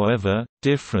 however,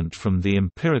 different from the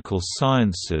empirical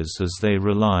sciences as they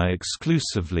rely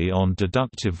exclusively on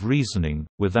deductive reasoning,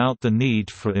 without the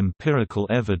need for empirical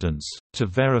evidence, to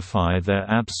verify their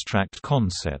abstract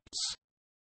concepts.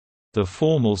 The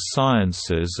formal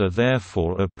sciences are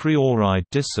therefore a priori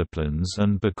disciplines,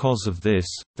 and because of this,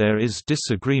 there is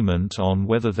disagreement on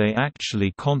whether they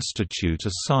actually constitute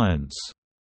a science.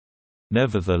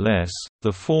 Nevertheless,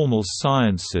 the formal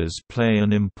sciences play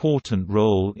an important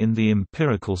role in the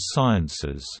empirical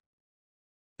sciences.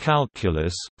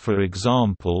 Calculus, for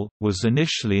example, was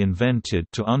initially invented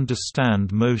to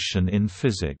understand motion in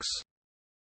physics.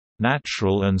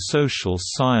 Natural and social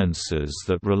sciences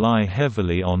that rely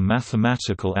heavily on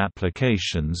mathematical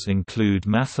applications include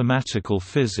mathematical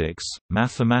physics,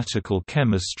 mathematical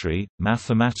chemistry,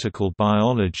 mathematical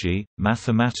biology,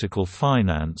 mathematical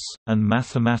finance, and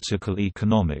mathematical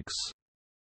economics.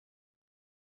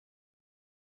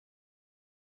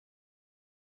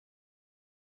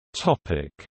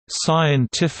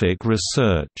 Scientific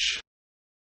research.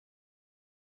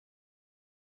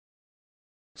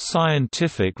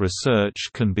 Scientific research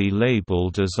can be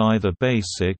labeled as either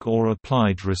basic or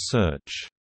applied research.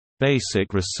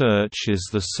 Basic research is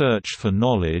the search for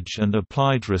knowledge and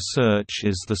applied research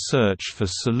is the search for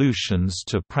solutions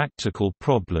to practical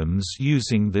problems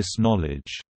using this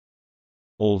knowledge.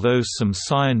 Although some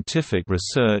scientific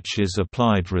research is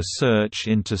applied research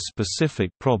into specific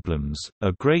problems,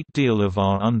 a great deal of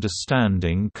our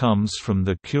understanding comes from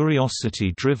the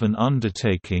curiosity-driven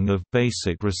undertaking of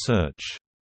basic research.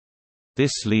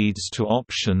 This leads to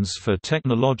options for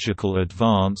technological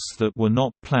advance that were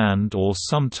not planned or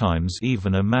sometimes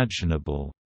even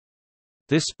imaginable.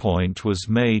 This point was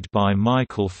made by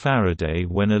Michael Faraday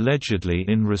when allegedly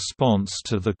in response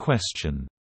to the question,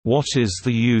 "What is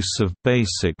the use of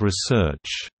basic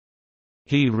research?"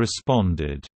 he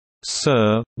responded,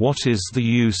 "Sir, what is the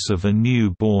use of a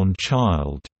newborn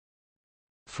child?"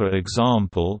 For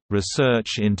example,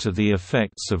 research into the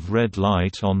effects of red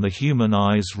light on the human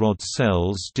eye's rod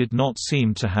cells did not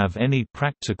seem to have any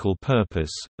practical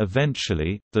purpose.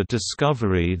 Eventually, the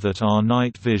discovery that our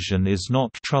night vision is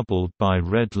not troubled by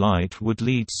red light would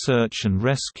lead search and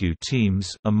rescue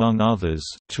teams, among others,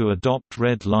 to adopt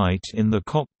red light in the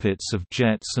cockpits of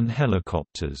jets and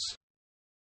helicopters.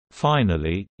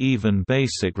 Finally, even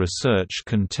basic research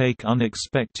can take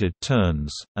unexpected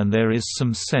turns, and there is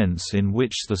some sense in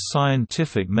which the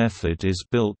scientific method is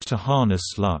built to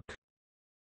harness luck.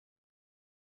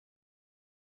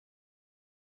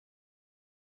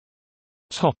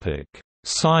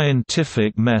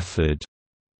 Scientific method.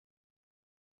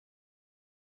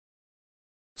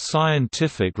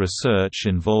 Scientific research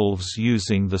involves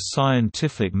using the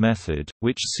scientific method,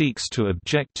 which seeks to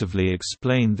objectively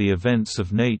explain the events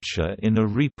of nature in a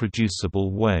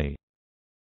reproducible way.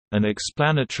 An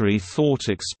explanatory thought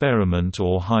experiment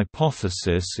or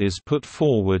hypothesis is put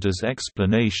forward as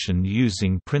explanation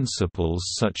using principles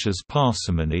such as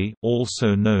parsimony,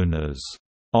 also known as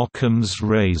Occam's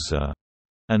razor,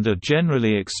 and are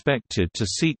generally expected to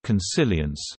seek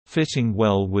consilience, fitting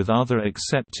well with other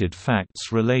accepted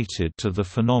facts related to the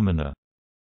phenomena.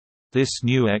 This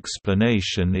new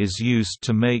explanation is used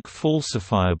to make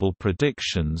falsifiable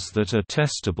predictions that are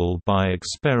testable by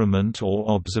experiment or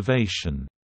observation.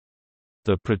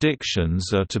 The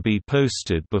predictions are to be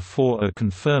posted before a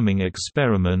confirming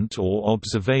experiment or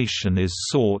observation is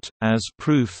sought, as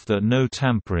proof that no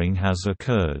tampering has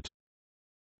occurred.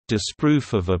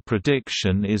 Disproof of a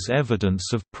prediction is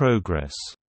evidence of progress.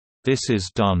 This is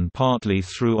done partly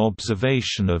through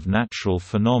observation of natural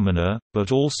phenomena,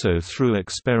 but also through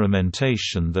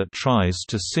experimentation that tries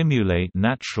to simulate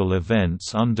natural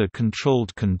events under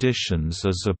controlled conditions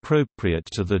as appropriate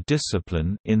to the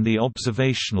discipline. In the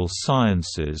observational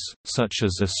sciences, such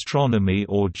as astronomy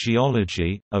or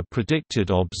geology, a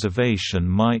predicted observation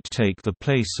might take the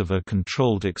place of a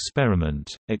controlled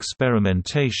experiment.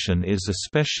 Experimentation is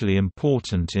especially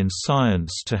important in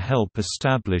science to help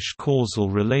establish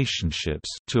causal relationships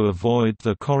to avoid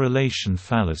the correlation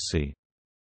fallacy.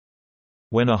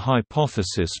 When a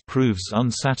hypothesis proves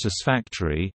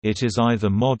unsatisfactory, it is either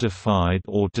modified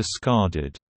or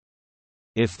discarded.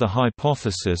 If the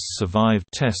hypothesis survived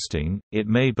testing, it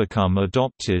may become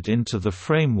adopted into the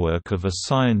framework of a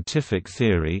scientific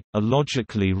theory, a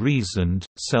logically reasoned,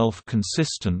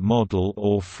 self-consistent model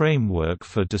or framework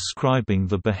for describing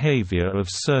the behavior of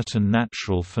certain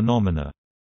natural phenomena.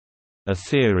 A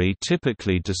theory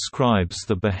typically describes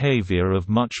the behavior of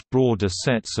much broader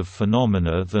sets of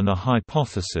phenomena than a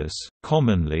hypothesis.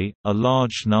 Commonly, a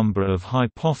large number of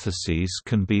hypotheses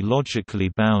can be logically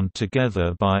bound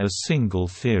together by a single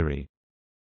theory.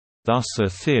 Thus, a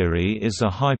theory is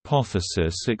a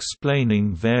hypothesis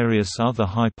explaining various other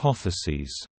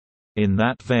hypotheses. In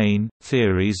that vein,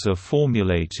 theories are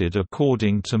formulated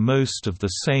according to most of the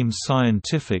same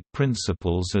scientific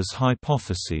principles as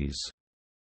hypotheses.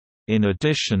 In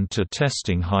addition to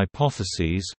testing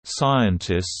hypotheses,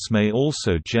 scientists may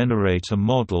also generate a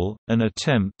model, an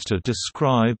attempt to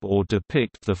describe or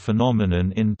depict the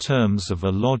phenomenon in terms of a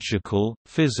logical,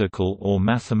 physical or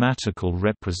mathematical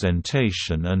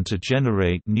representation and to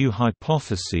generate new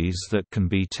hypotheses that can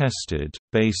be tested,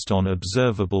 based on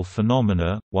observable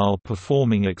phenomena. While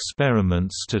performing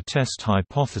experiments to test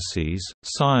hypotheses,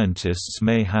 scientists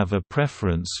may have a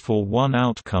preference for one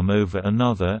outcome over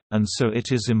another, and so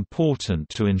it is important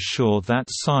to ensure that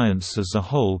science as a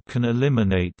whole can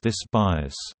eliminate this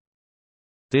bias.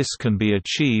 This can be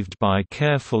achieved by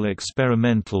careful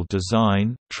experimental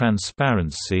design,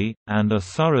 transparency, and a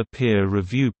thorough peer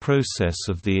review process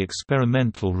of the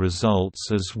experimental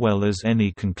results as well as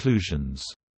any conclusions.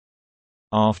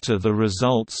 After the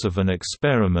results of an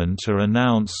experiment are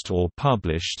announced or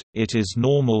published, it is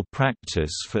normal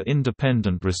practice for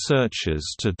independent researchers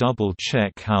to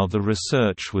double-check how the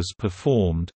research was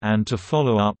performed, and to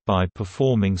follow up by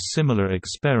performing similar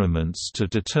experiments to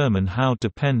determine how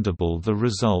dependable the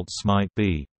results might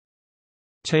be.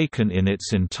 Taken in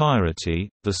its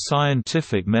entirety, the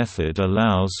scientific method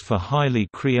allows for highly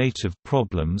creative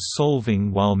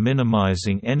problem-solving while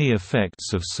minimizing any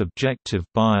effects of subjective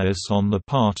bias on the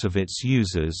part of its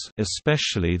users,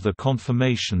 especially the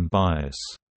confirmation bias.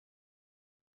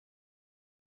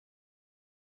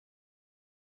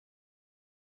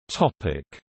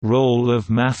 Role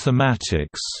of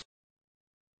mathematics.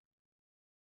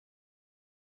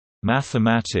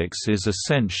 Mathematics is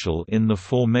essential in the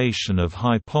formation of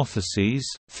hypotheses,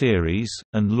 theories,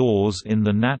 and laws in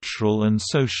the natural and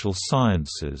social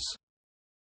sciences.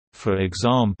 For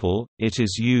example, it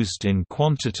is used in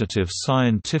quantitative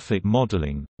scientific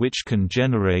modeling, which can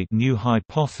generate new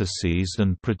hypotheses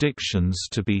and predictions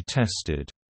to be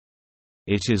tested.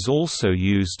 It is also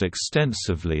used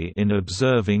extensively in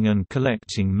observing and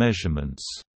collecting measurements.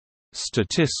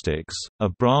 Statistics, a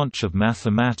branch of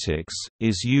mathematics,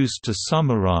 is used to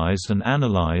summarize and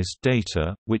analyze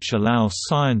data, which allows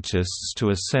scientists to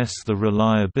assess the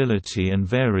reliability and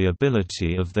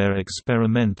variability of their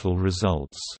experimental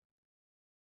results.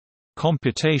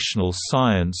 Computational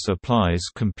science applies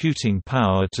computing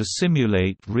power to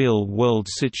simulate real-world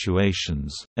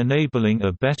situations, enabling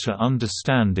a better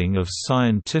understanding of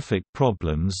scientific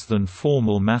problems than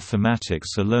formal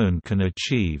mathematics alone can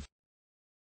achieve.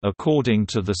 According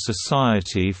to the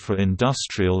Society for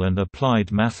Industrial and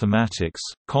Applied Mathematics,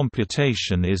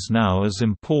 computation is now as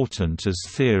important as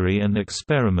theory and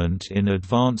experiment in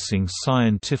advancing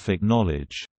scientific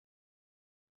knowledge.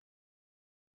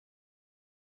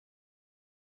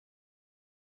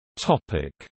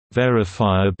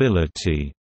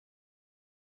 Verifiability.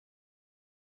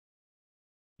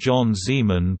 John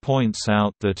Zeman points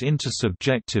out that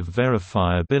intersubjective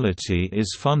verifiability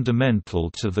is fundamental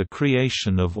to the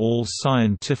creation of all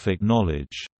scientific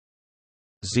knowledge.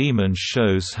 Zeman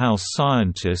shows how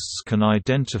scientists can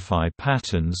identify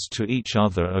patterns to each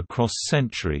other across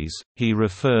centuries. He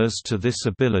refers to this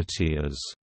ability as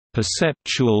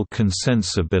perceptual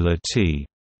consensibility.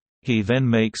 He then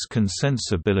makes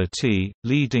consensibility,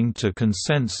 leading to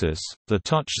consensus, the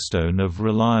touchstone of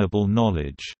reliable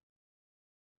knowledge.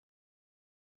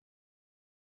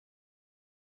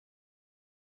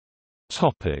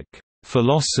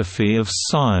 Philosophy of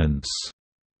science.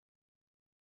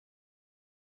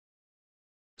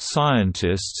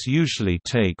 Scientists usually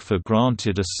take for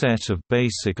granted a set of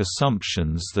basic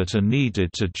assumptions that are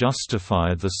needed to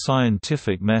justify the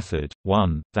scientific method: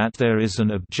 1, that there is an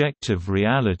objective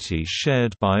reality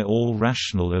shared by all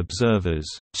rational observers;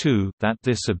 2, that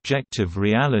this objective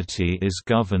reality is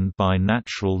governed by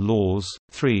natural laws;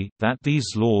 3, that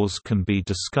these laws can be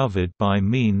discovered by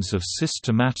means of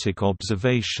systematic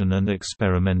observation and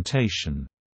experimentation.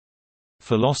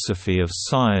 Philosophy of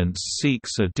science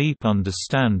seeks a deep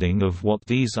understanding of what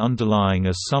these underlying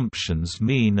assumptions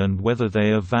mean and whether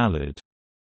they are valid.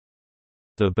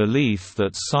 The belief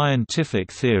that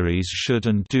scientific theories should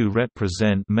and do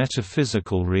represent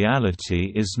metaphysical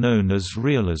reality is known as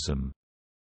realism.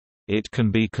 It can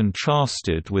be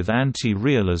contrasted with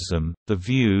anti-realism, the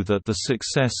view that the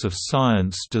success of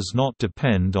science does not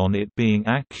depend on it being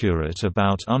accurate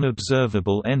about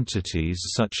unobservable entities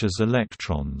such as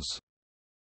electrons.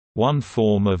 One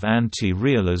form of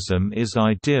anti-realism is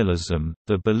idealism,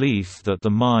 the belief that the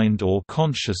mind or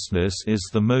consciousness is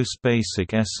the most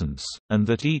basic essence, and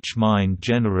that each mind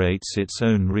generates its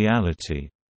own reality.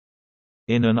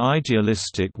 In an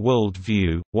idealistic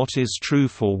worldview, what is true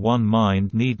for one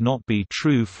mind need not be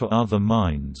true for other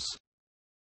minds.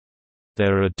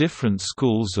 There are different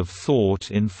schools of thought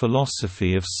in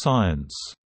philosophy of science.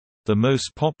 The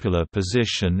most popular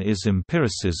position is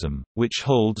empiricism, which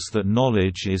holds that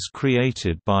knowledge is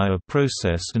created by a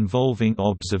process involving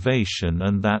observation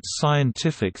and that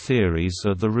scientific theories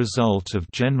are the result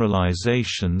of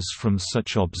generalizations from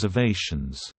such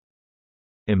observations.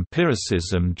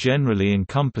 Empiricism generally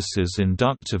encompasses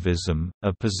inductivism,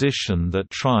 a position that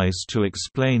tries to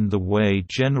explain the way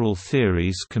general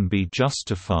theories can be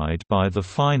justified by the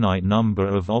finite number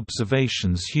of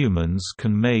observations humans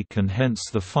can make and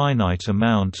hence the finite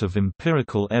amount of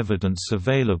empirical evidence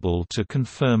available to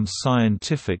confirm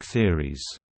scientific theories.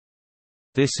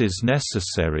 This is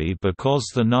necessary because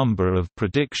the number of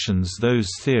predictions those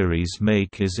theories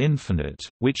make is infinite,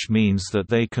 which means that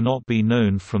they cannot be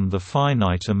known from the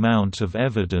finite amount of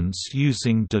evidence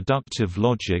using deductive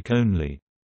logic only.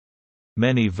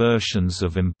 Many versions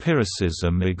of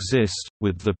empiricism exist,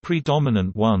 with the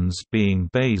predominant ones being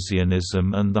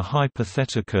Bayesianism and the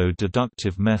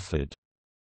hypothetico-deductive method.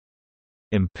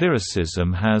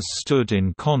 Empiricism has stood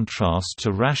in contrast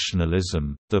to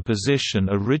rationalism, the position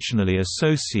originally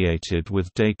associated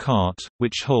with Descartes,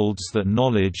 which holds that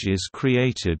knowledge is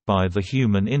created by the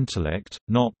human intellect,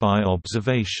 not by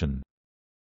observation.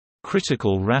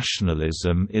 Critical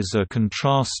rationalism is a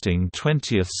contrasting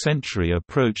 20th-century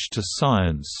approach to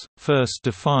science, first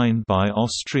defined by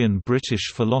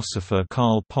Austrian-British philosopher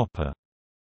Karl Popper.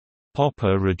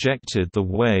 Popper rejected the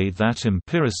way that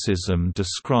empiricism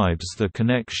describes the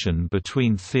connection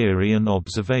between theory and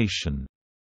observation.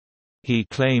 He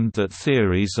claimed that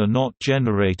theories are not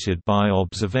generated by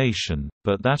observation,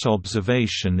 but that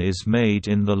observation is made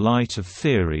in the light of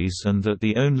theories, and that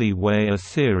the only way a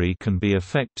theory can be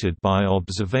affected by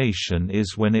observation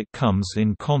is when it comes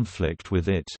in conflict with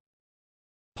it.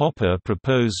 Popper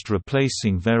proposed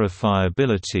replacing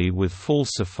verifiability with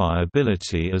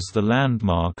falsifiability as the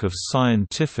landmark of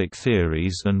scientific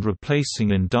theories and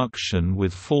replacing induction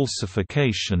with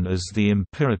falsification as the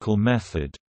empirical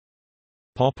method.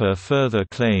 Popper further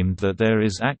claimed that there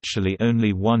is actually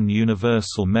only one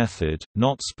universal method,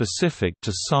 not specific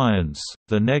to science,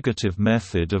 the negative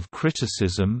method of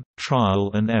criticism,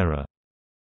 trial and error.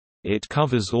 It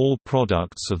covers all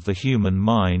products of the human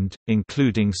mind,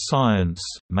 including science,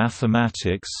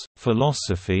 mathematics,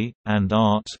 philosophy, and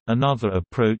art. Another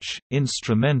approach,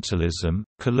 instrumentalism,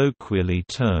 colloquially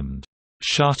termed,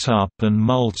 "shut up and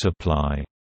multiply,"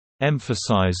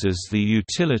 emphasizes the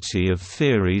utility of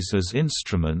theories as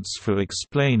instruments for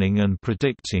explaining and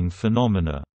predicting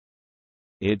phenomena.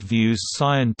 It views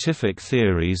scientific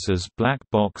theories as black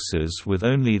boxes with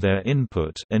only their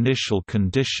input, initial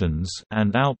conditions,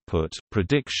 and output,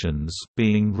 predictions,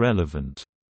 being relevant.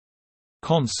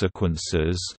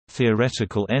 Consequences,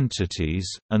 theoretical entities,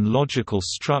 and logical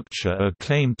structure are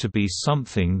claimed to be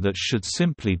something that should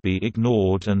simply be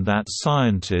ignored and that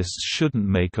scientists shouldn't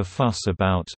make a fuss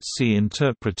about. See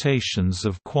interpretations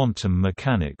of quantum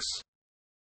mechanics.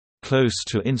 Close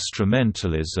to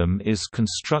instrumentalism is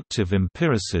constructive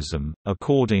empiricism,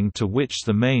 according to which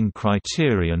the main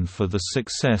criterion for the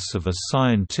success of a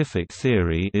scientific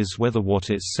theory is whether what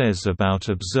it says about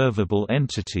observable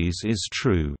entities is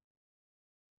true.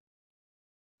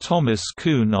 Thomas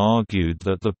Kuhn argued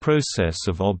that the process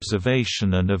of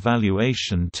observation and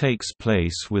evaluation takes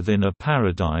place within a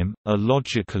paradigm, a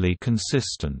logically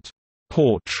consistent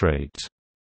portrait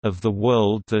of the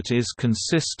world that is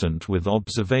consistent with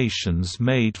observations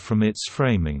made from its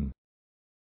framing.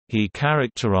 He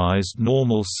characterized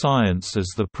normal science as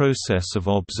the process of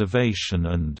observation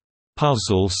and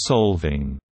puzzle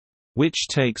solving, which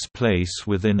takes place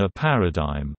within a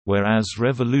paradigm, whereas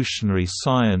revolutionary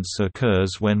science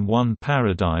occurs when one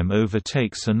paradigm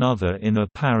overtakes another in a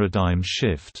paradigm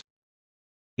shift.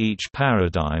 Each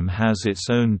paradigm has its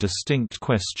own distinct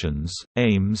questions,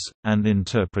 aims, and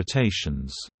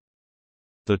interpretations.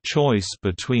 The choice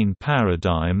between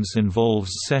paradigms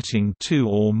involves setting two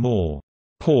or more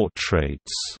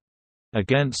portraits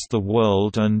against the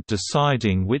world and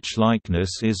deciding which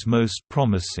likeness is most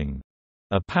promising.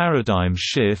 A paradigm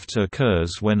shift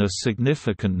occurs when a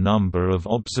significant number of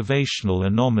observational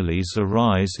anomalies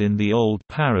arise in the old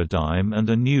paradigm and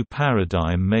a new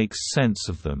paradigm makes sense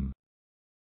of them.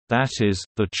 That is,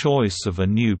 the choice of a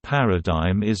new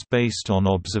paradigm is based on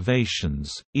observations,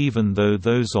 even though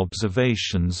those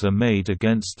observations are made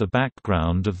against the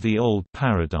background of the old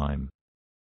paradigm.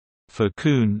 For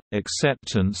Kuhn,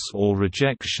 acceptance or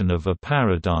rejection of a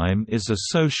paradigm is a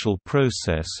social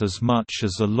process as much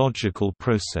as a logical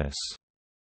process.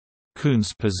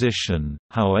 Kuhn's position,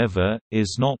 however,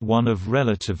 is not one of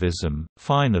relativism.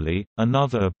 Finally,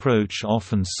 another approach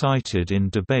often cited in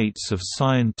debates of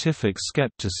scientific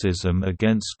skepticism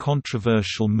against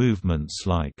controversial movements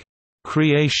like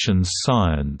creation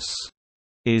science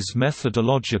is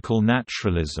methodological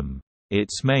naturalism.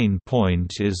 Its main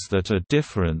point is that a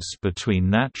difference between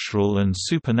natural and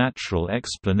supernatural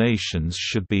explanations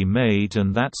should be made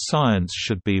and that science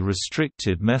should be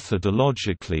restricted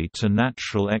methodologically to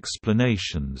natural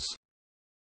explanations.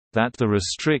 That the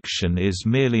restriction is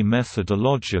merely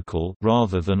methodological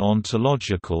rather than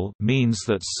ontological means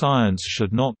that science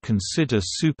should not consider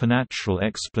supernatural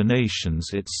explanations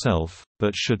itself,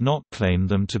 but should not claim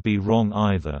them to be wrong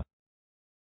either.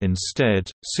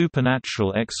 Instead,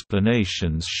 supernatural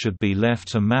explanations should be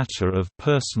left a matter of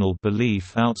personal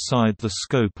belief outside the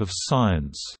scope of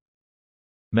science.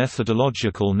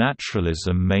 Methodological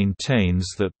naturalism maintains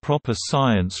that proper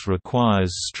science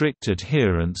requires strict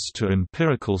adherence to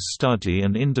empirical study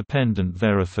and independent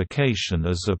verification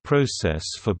as a process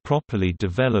for properly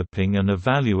developing and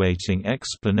evaluating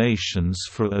explanations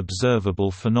for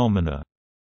observable phenomena.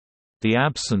 The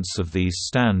absence of these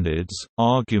standards,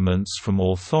 arguments from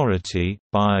authority,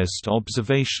 biased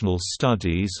observational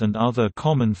studies and other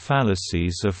common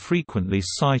fallacies are frequently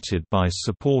cited by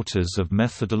supporters of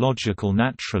methodological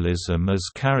naturalism as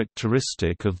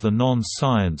characteristic of the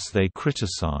non-science they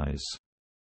criticize.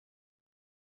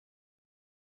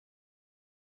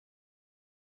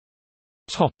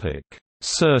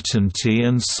 Certainty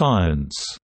and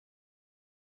science.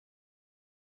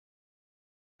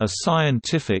 A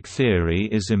scientific theory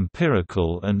is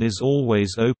empirical and is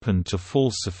always open to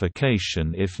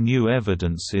falsification if new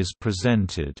evidence is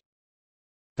presented.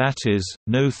 That is,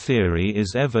 no theory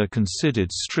is ever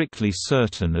considered strictly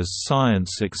certain as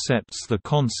science accepts the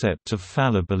concept of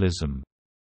fallibilism.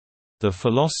 The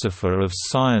philosopher of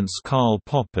science Karl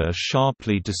Popper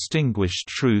sharply distinguished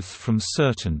truth from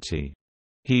certainty.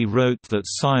 He wrote that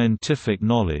scientific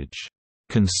knowledge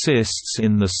consists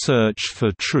in the search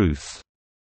for truth,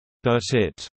 but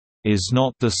it is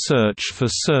not the search for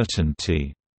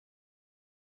certainty.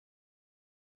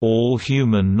 All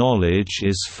human knowledge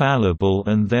is fallible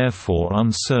and therefore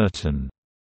uncertain.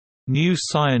 New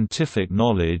scientific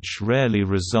knowledge rarely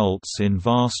results in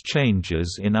vast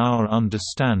changes in our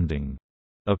understanding.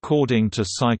 According to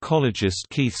psychologist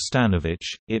Keith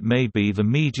Stanovich, it may be the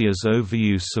media's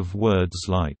overuse of words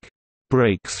like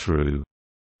breakthrough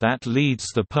that leads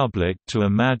the public to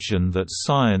imagine that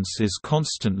science is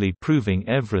constantly proving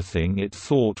everything it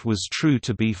thought was true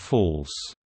to be false.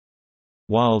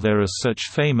 While there are such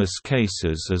famous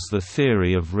cases as the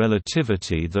theory of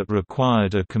relativity that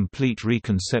required a complete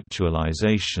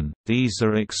reconceptualization, these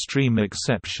are extreme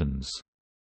exceptions.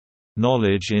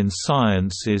 Knowledge in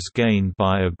science is gained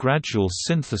by a gradual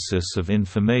synthesis of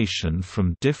information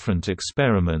from different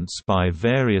experiments by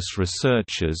various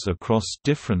researchers across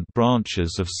different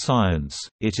branches of science.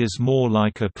 It is more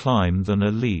like a climb than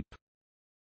a leap.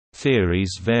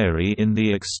 Theories vary in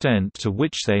the extent to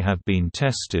which they have been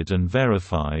tested and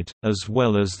verified, as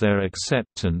well as their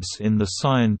acceptance in the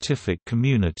scientific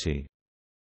community.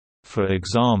 For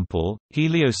example,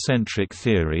 heliocentric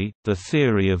theory, the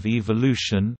theory of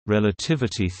evolution,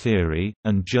 relativity theory,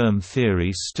 and germ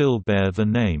theory still bear the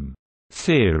name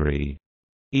theory,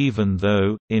 even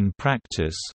though, in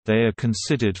practice, they are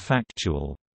considered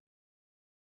factual.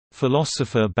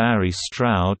 Philosopher Barry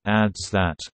Stroud adds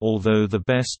that, although the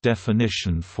best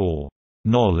definition for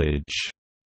knowledge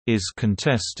is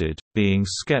contested, being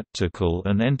skeptical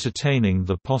and entertaining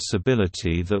the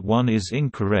possibility that one is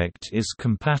incorrect is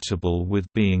compatible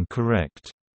with being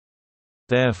correct.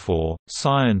 Therefore,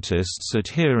 scientists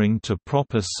adhering to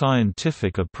proper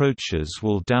scientific approaches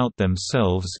will doubt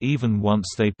themselves even once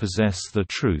they possess the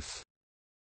truth.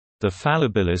 The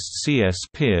fallibilist C.S.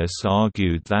 Peirce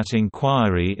argued that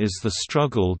inquiry is the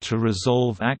struggle to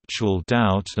resolve actual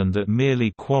doubt and that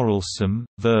merely quarrelsome,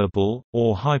 verbal,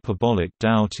 or hyperbolic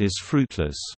doubt is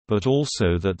fruitless, but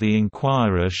also that the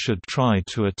inquirer should try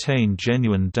to attain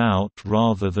genuine doubt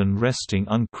rather than resting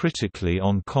uncritically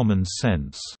on common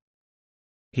sense.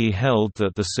 He held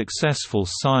that the successful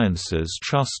sciences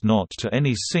trust not to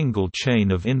any single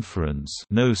chain of inference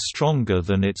no stronger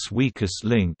than its weakest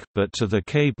link but to the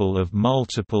cable of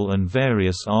multiple and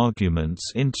various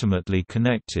arguments intimately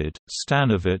connected.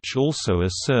 Stanovich also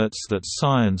asserts that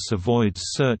science avoids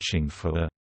searching for a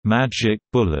magic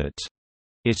bullet.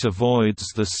 It avoids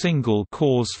the single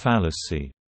cause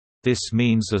fallacy. This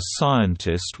means a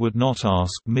scientist would not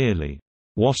ask merely,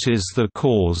 "What is the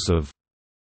cause of?"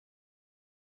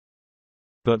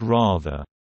 but rather,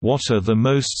 "What are the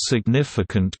most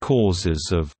significant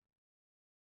causes of?"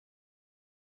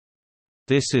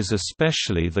 This is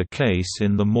especially the case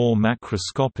in the more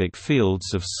macroscopic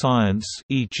fields of science,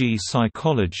 e.g.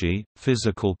 psychology,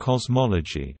 physical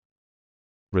cosmology.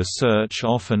 Research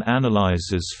often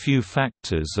analyzes few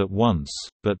factors at once,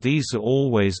 but these are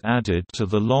always added to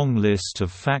the long list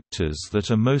of factors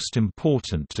that are most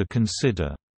important to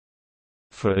consider.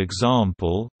 For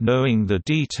example, knowing the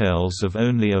details of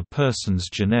only a person's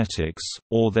genetics,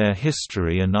 or their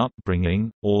history and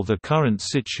upbringing, or the current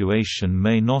situation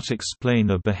may not explain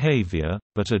a behavior,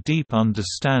 but a deep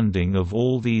understanding of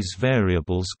all these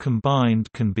variables combined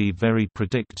can be very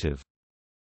predictive.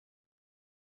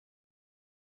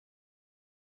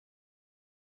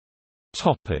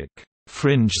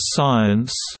 Fringe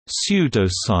science,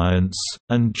 pseudoscience,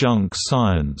 and junk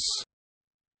science.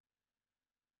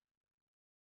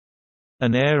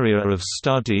 An area of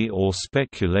study or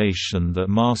speculation that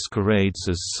masquerades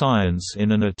as science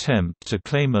in an attempt to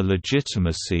claim a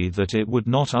legitimacy that it would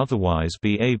not otherwise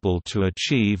be able to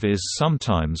achieve is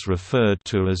sometimes referred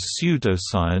to as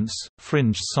pseudoscience,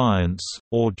 fringe science,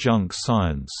 or junk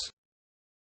science.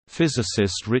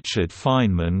 Physicist Richard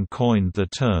Feynman coined the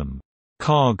term,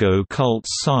 "cargo cult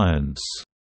science,"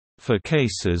 for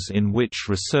cases in which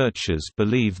researchers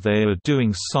believe they are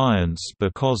doing science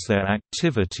because their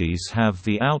activities have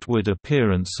the outward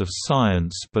appearance of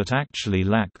science but actually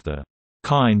lack the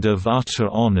kind of utter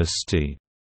honesty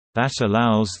that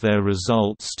allows their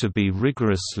results to be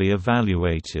rigorously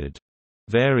evaluated.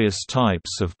 Various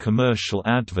types of commercial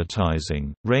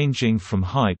advertising, ranging from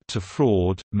hype to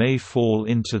fraud, may fall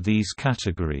into these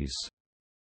categories.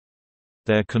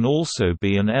 There can also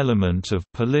be an element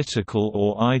of political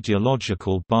or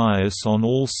ideological bias on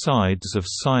all sides of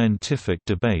scientific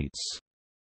debates.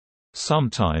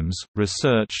 Sometimes,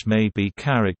 research may be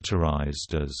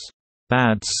characterized as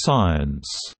bad science,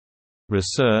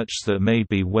 research that may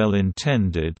be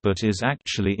well-intended but is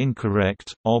actually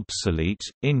incorrect, obsolete,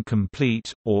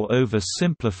 incomplete, or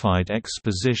oversimplified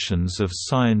expositions of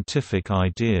scientific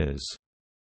ideas.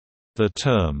 The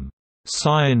term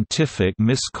 "scientific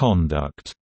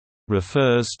misconduct"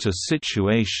 refers to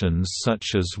situations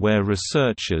such as where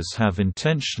researchers have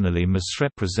intentionally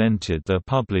misrepresented their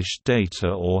published data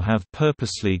or have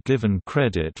purposely given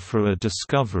credit for a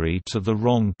discovery to the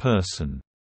wrong person.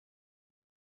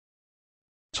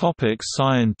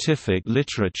 Scientific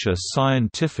literature.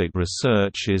 Scientific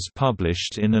research is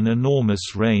published in an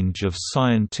enormous range of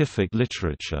scientific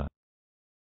literature.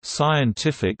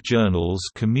 Scientific journals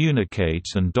communicate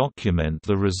and document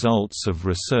the results of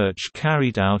research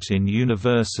carried out in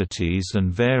universities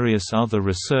and various other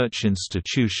research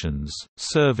institutions,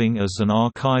 serving as an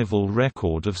archival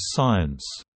record of science.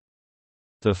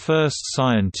 The first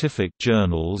scientific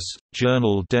journals,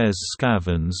 Journal des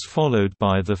Sçavans followed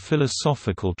by the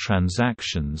Philosophical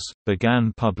Transactions,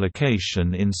 began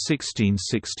publication in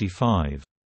 1665.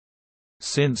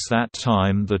 Since that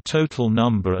time the total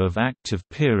number of active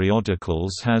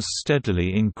periodicals has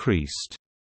steadily increased.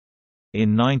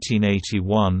 In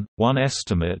 1981, one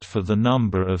estimate for the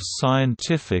number of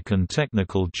scientific and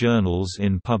technical journals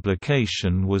in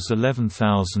publication was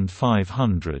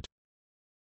 11,500.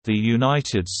 The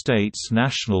United States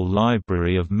National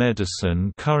Library of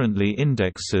Medicine currently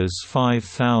indexes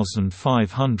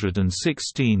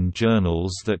 5,516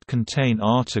 journals that contain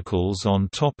articles on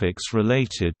topics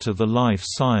related to the life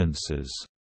sciences.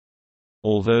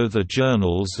 Although the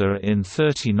journals are in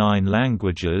 39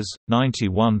 languages,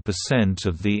 91%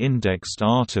 of the indexed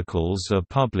articles are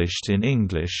published in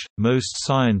English. Most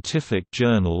scientific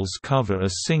journals cover a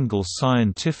single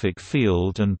scientific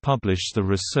field and publish the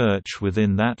research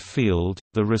within that field.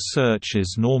 The research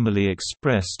is normally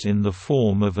expressed in the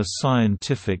form of a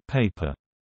scientific paper.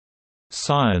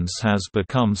 Science has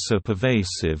become so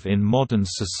pervasive in modern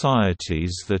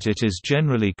societies that it is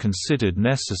generally considered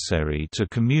necessary to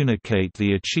communicate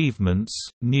the achievements,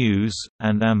 news,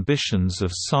 and ambitions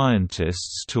of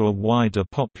scientists to a wider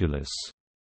populace.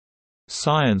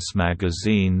 Science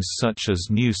magazines such as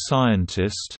New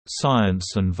Scientist,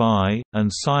 Science and Vi,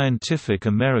 and Scientific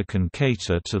American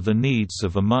cater to the needs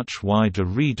of a much wider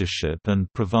readership and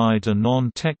provide a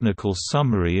non-technical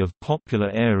summary of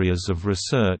popular areas of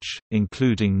research,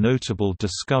 including notable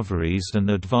discoveries and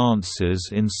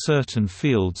advances in certain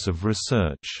fields of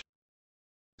research.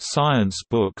 Science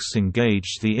books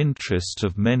engage the interest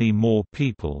of many more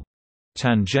people.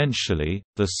 Tangentially,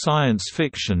 the science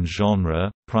fiction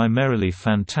genre, primarily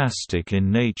fantastic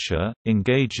in nature,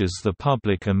 engages the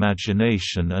public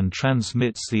imagination and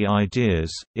transmits the ideas,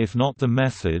 if not the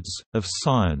methods, of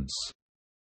science.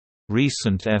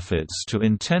 Recent efforts to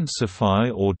intensify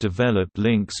or develop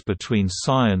links between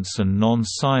science and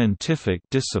non-scientific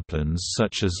disciplines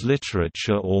such as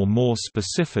literature or more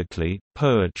specifically,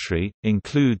 poetry,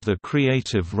 include the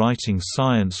Creative Writing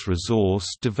Science resource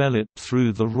developed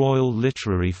through the Royal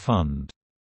Literary Fund.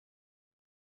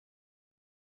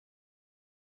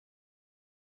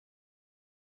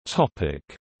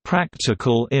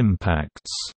 Practical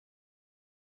impacts.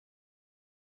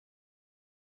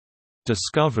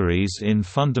 Discoveries in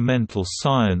fundamental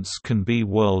science can be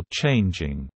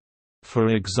world-changing.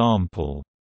 For example,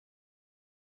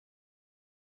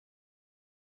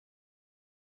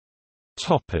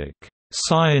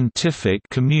 scientific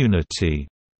community.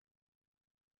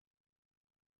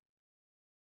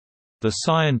 The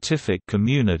scientific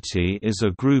community is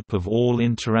a group of all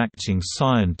interacting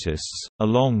scientists,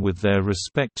 along with their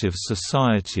respective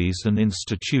societies and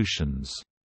institutions.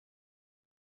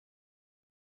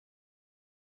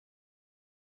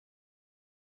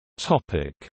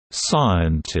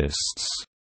 Scientists.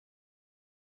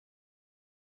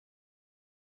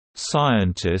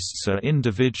 Scientists are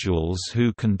individuals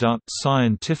who conduct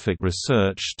scientific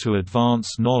research to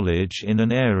advance knowledge in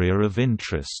an area of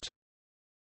interest.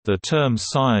 The term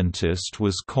scientist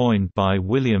was coined by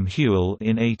William Whewell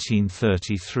in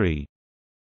 1833.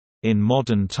 In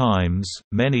modern times,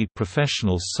 many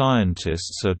professional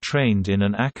scientists are trained in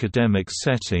an academic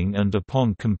setting and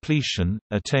upon completion,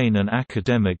 attain an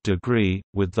academic degree,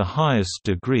 with the highest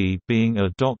degree being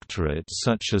a doctorate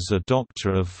such as a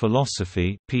Doctor of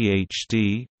Philosophy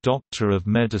 (PhD), Doctor of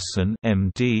Medicine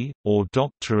 (MD), or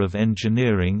Doctor of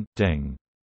Engineering (DEng).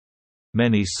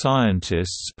 Many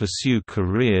scientists pursue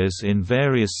careers in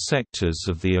various sectors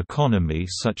of the economy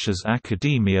such as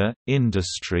academia,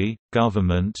 industry,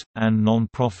 government, and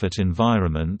non-profit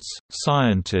environments.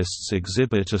 Scientists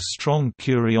exhibit a strong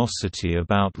curiosity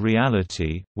about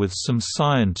reality, with some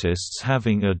scientists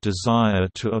having a desire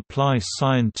to apply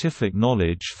scientific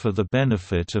knowledge for the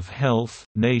benefit of health,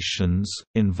 nations,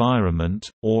 environment,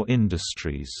 or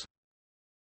industries.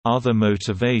 Other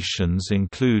motivations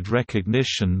include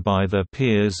recognition by their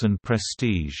peers and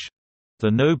prestige. The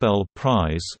Nobel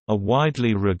Prize, a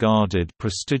widely regarded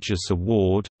prestigious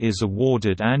award, is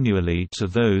awarded annually to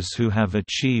those who have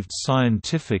achieved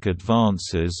scientific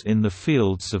advances in the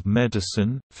fields of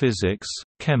medicine, physics,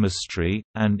 chemistry,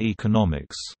 and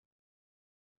economics.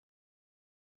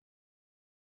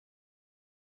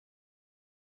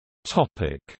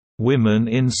 Women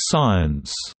in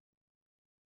science.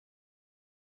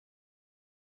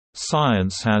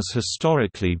 Science has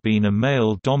historically been a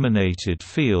male-dominated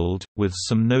field, with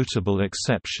some notable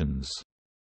exceptions.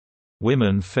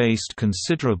 Women faced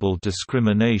considerable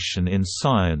discrimination in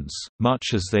science, much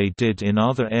as they did in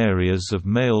other areas of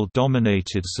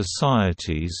male-dominated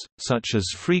societies, such as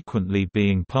frequently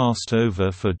being passed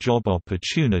over for job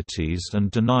opportunities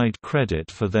and denied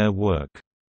credit for their work.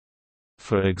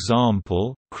 For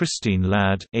example, Christine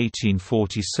Ladd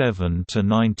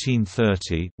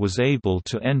 (1847–1930) was able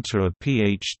to enter a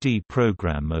PhD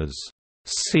program as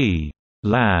C.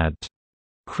 Ladd.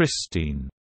 Christine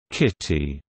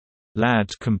Kitty Ladd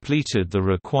completed the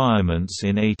requirements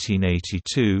in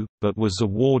 1882, but was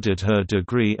awarded her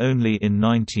degree only in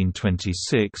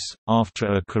 1926, after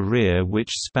a career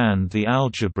which spanned the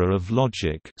algebra of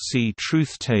logic, see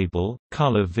truth table,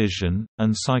 color vision,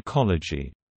 and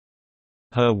psychology.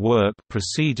 Her work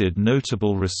preceded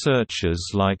notable researchers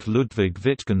like Ludwig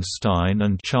Wittgenstein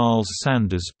and Charles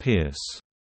Sanders Peirce.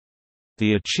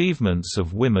 The achievements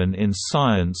of women in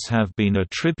science have been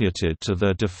attributed to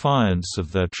their defiance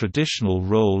of their traditional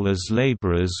role as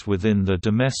laborers within the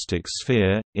domestic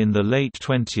sphere. In the late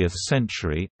 20th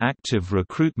century, active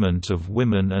recruitment of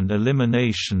women and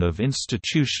elimination of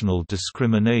institutional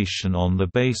discrimination on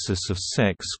the basis of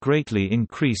sex greatly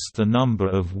increased the number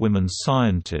of women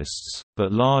scientists,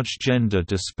 but large gender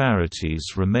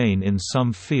disparities remain in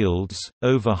some fields.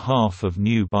 Over half of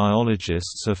new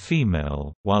biologists are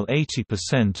female, while 80%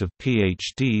 of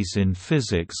PhDs in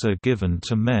physics are given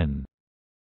to men.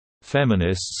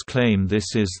 Feminists claim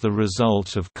this is the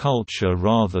result of culture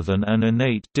rather than an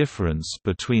innate difference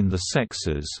between the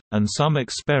sexes, and some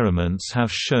experiments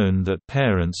have shown that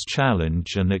parents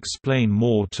challenge and explain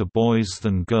more to boys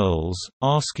than girls,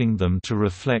 asking them to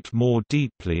reflect more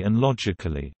deeply and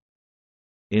logically.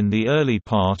 In the early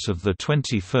part of the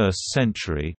 21st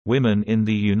century, women in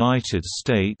the United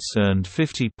States earned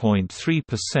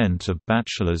 50.3% of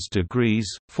bachelor's degrees,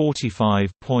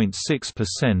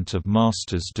 45.6% of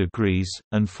master's degrees,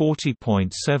 and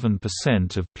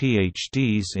 40.7% of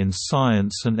PhDs in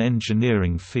science and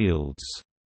engineering fields.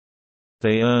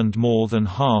 They earned more than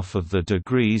half of the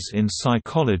degrees in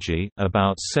psychology,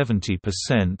 about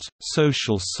 70%,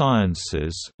 social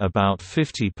sciences, about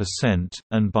 50%,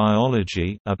 and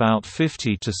biology, about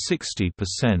 50 to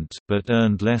 60%, but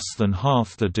earned less than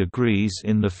half the degrees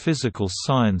in the physical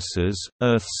sciences,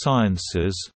 earth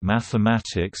sciences,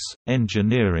 mathematics,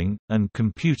 engineering, and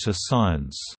computer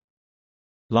science.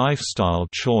 Lifestyle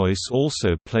choice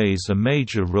also plays a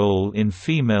major role in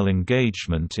female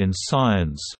engagement in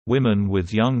science. Women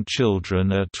with young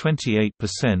children are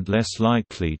 28% less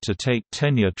likely to take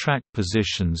tenure-track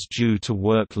positions due to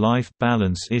work-life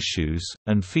balance issues,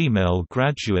 and female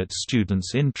graduate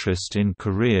students' interest in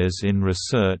careers in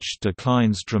research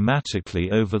declines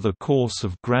dramatically over the course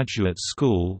of graduate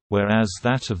school, whereas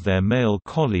that of their male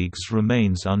colleagues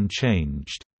remains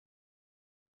unchanged.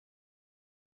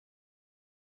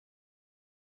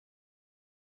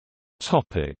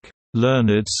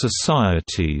 Learned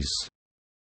societies.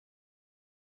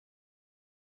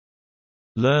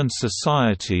 Learned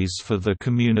societies for the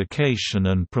communication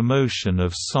and promotion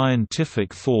of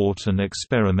scientific thought and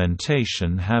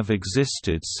experimentation have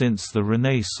existed since the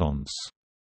Renaissance.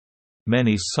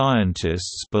 Many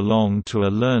scientists belong to a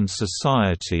learned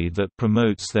society that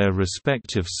promotes their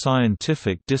respective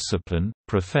scientific discipline,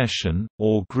 profession,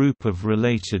 or group of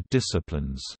related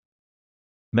disciplines.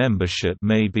 Membership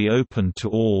may be open to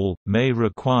all, may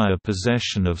require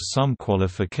possession of some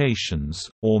qualifications,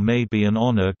 or may be an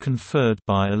honor conferred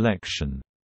by election.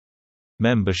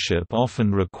 Membership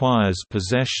often requires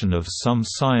possession of some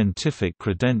scientific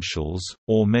credentials,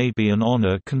 or may be an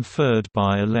honor conferred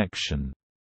by election.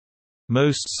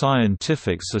 Most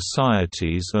scientific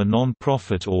societies are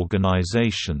non-profit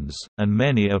organizations, and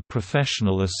many are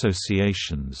professional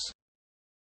associations.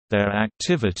 Their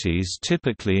activities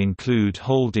typically include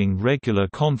holding regular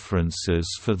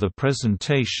conferences for the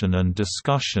presentation and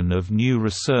discussion of new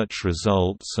research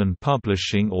results and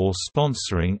publishing or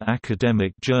sponsoring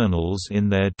academic journals in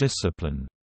their discipline.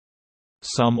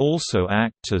 Some also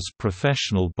act as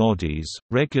professional bodies,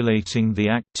 regulating the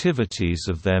activities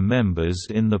of their members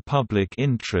in the public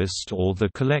interest or the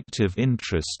collective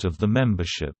interest of the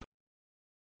membership.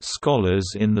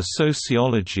 Scholars in the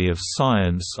sociology of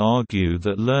science argue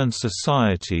that learned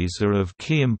societies are of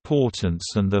key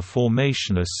importance and their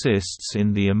formation assists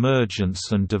in the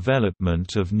emergence and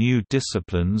development of new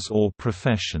disciplines or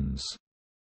professions.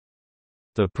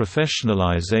 The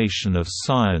professionalization of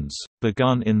science,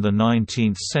 begun in the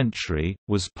 19th century,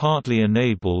 was partly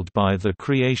enabled by the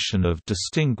creation of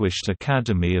distinguished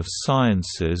Academy of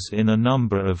Sciences in a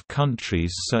number of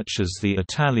countries such as the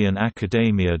Italian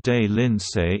Accademia dei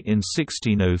Lincei in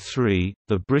 1603,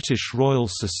 the British Royal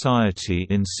Society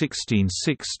in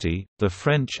 1660, the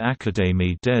French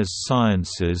Académie des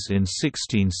Sciences in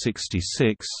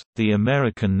 1666, the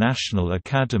American National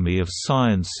Academy of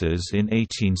Sciences in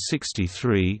 1863,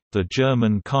 the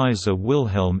German Kaiser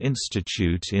Wilhelm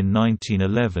Institute in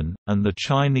 1911, and the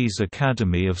Chinese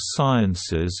Academy of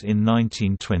Sciences in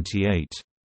 1928.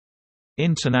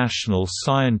 International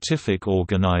scientific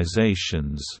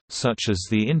organizations, such as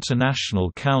the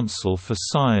International Council for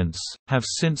Science, have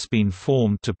since been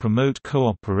formed to promote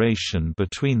cooperation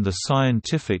between the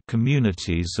scientific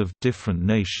communities of different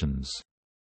nations.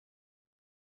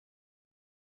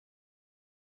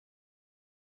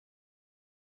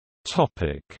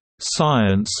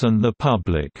 Science and the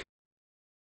public.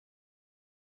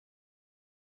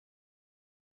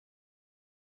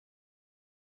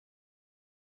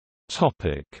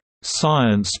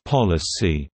 Science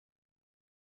policy.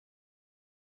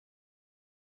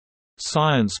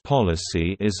 Science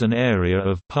policy is an area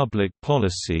of public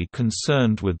policy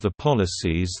concerned with the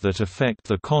policies that affect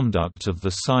the conduct of the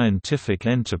scientific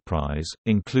enterprise,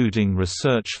 including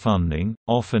research funding,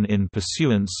 often in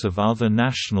pursuance of other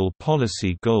national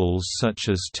policy goals such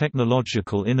as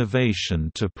technological innovation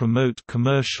to promote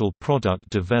commercial product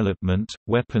development,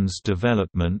 weapons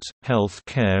development, health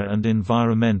care and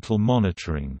environmental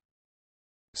monitoring.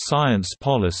 Science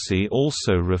policy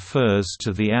also refers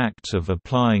to the act of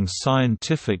applying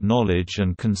scientific knowledge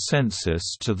and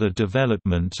consensus to the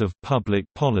development of public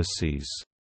policies.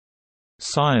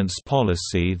 Science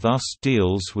policy thus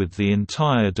deals with the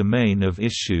entire domain of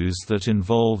issues that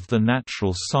involve the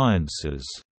natural sciences.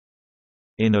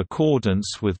 In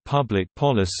accordance with public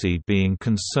policy being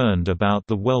concerned about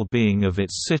the well-being of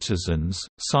its citizens,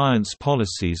 science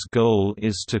policy's goal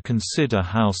is to consider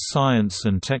how science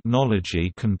and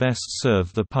technology can best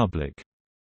serve the public.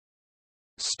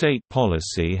 State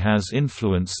policy has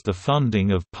influenced the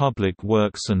funding of public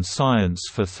works and science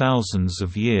for thousands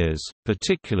of years,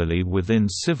 particularly within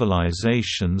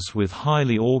civilizations with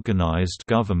highly organized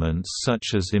governments such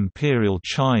as Imperial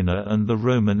China and the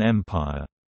Roman Empire.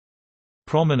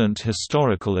 Prominent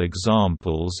historical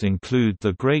examples include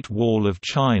the Great Wall of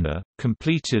China,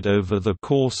 completed over the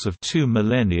course of 2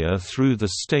 millennia through the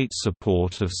state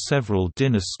support of several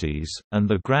dynasties, and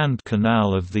the Grand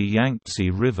Canal of the Yangtze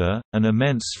River, an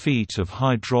immense feat of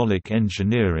hydraulic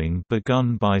engineering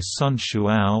begun by Sun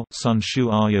Shuao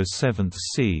 7th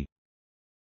c.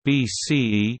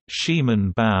 BCE,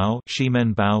 Shimen Bao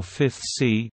 5th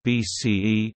c.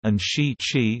 BCE, and Shi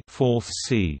Qi 4th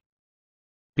c.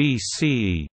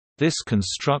 BCE. This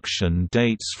construction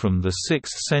dates from the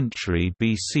 6th century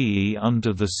BCE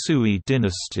under the Sui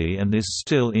dynasty and is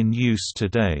still in use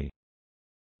today.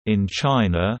 In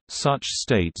China, such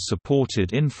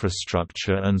state-supported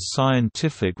infrastructure and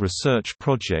scientific research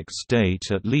projects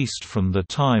date at least from the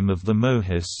time of the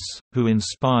Mohists, who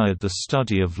inspired the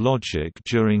study of logic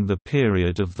during the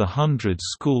period of the 100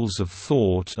 Schools of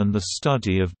Thought and the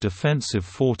study of defensive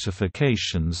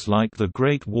fortifications like the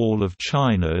Great Wall of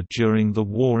China during the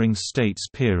Warring States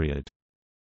period.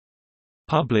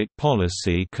 Public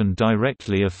policy can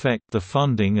directly affect the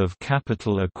funding of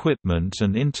capital equipment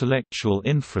and intellectual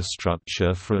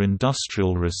infrastructure for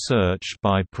industrial research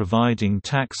by providing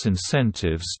tax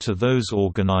incentives to those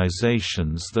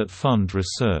organizations that fund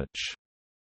research.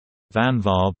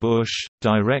 Vannevar Bush,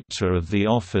 director of the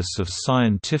Office of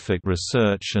Scientific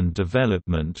Research and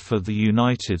Development for the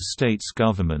United States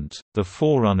government, the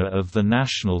forerunner of the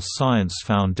National Science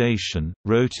Foundation,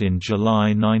 wrote in July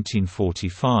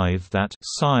 1945 that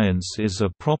 "science is a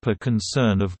proper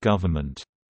concern of government."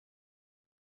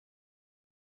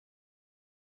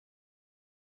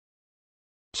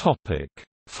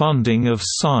 Funding of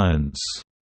science.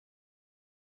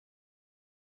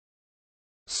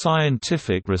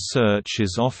 Scientific research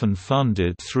is often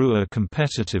funded through a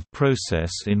competitive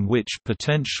process in which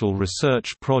potential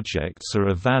research projects are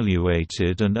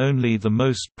evaluated and only the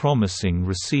most promising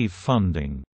receive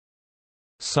funding.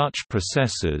 Such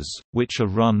processes, which are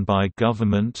run by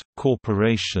government,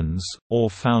 corporations, or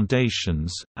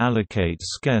foundations, allocate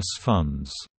scarce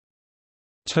funds.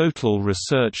 Total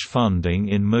research funding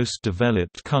in most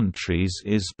developed countries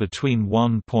is between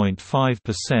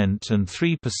 1.5% and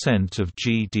 3% of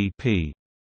GDP.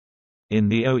 In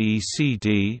the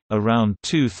OECD, around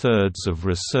two-thirds of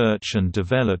research and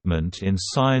development in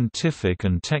scientific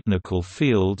and technical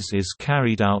fields is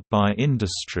carried out by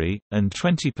industry, and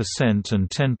 20% and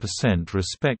 10%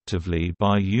 respectively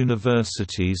by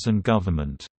universities and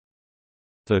government.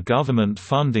 The government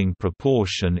funding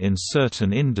proportion in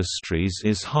certain industries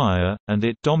is higher, and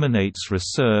it dominates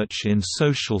research in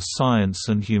social science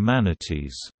and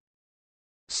humanities.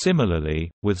 Similarly,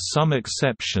 with some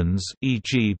exceptions,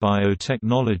 e.g.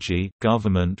 biotechnology,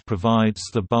 government provides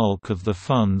the bulk of the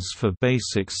funds for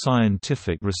basic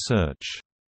scientific research.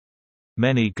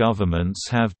 Many governments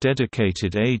have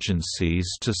dedicated agencies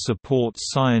to support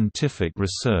scientific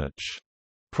research.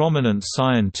 Prominent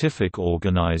scientific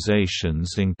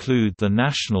organizations include the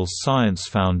National Science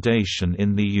Foundation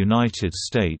in the United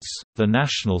States, the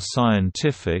National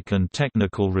Scientific and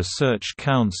Technical Research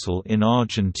Council in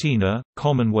Argentina,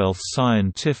 Commonwealth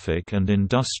Scientific and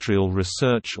Industrial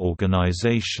Research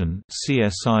Organisation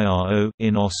 (CSIRO)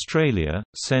 in Australia,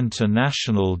 Centre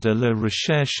National de la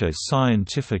Recherche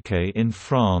Scientifique in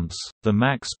France, the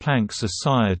Max Planck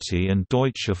Society and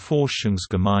Deutsche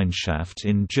Forschungsgemeinschaft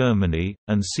in Germany,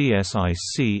 and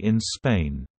CSIC in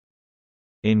Spain.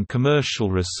 In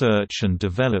commercial research and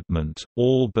development,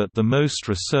 all but the most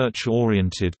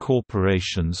research-oriented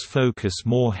corporations focus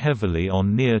more heavily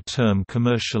on near-term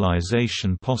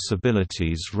commercialization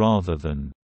possibilities rather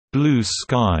than «blue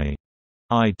sky»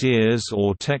 ideas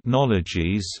or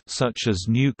technologies such as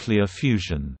nuclear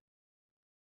fusion.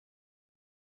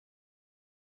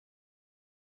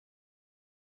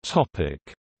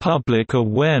 Public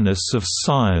awareness of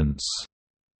science.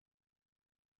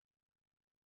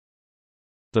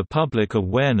 The public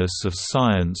awareness of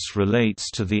science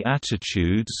relates to the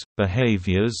attitudes,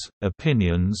 behaviors,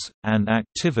 opinions, and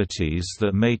activities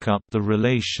that make up the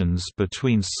relations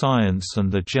between science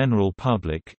and the general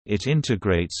public. It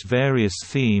integrates various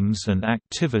themes and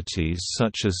activities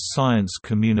such as science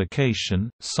communication,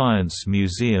 science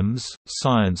museums,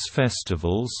 science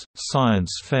festivals,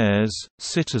 science fairs,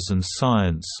 citizen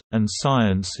science, and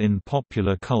science in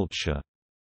popular culture.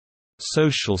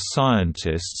 Social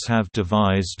scientists have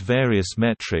devised various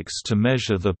metrics to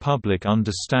measure the public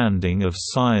understanding of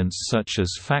science such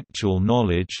as factual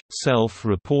knowledge,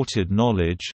 self-reported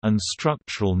knowledge, and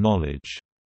structural knowledge.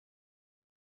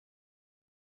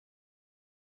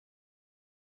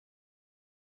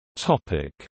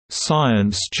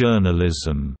 Science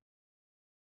journalism.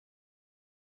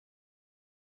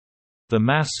 The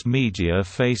mass media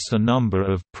face a number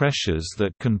of pressures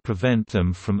that can prevent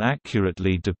them from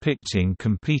accurately depicting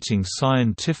competing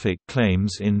scientific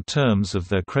claims in terms of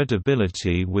their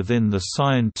credibility within the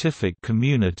scientific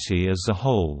community as a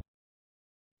whole.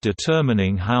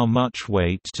 Determining how much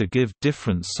weight to give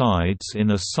different sides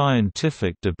in a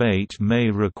scientific debate may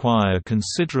require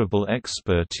considerable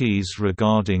expertise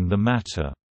regarding the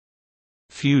matter.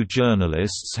 Few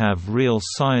journalists have real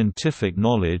scientific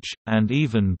knowledge, and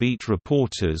even beat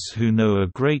reporters who know a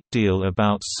great deal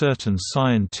about certain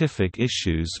scientific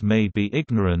issues may be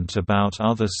ignorant about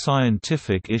other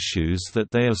scientific issues that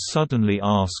they are suddenly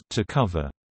asked to cover.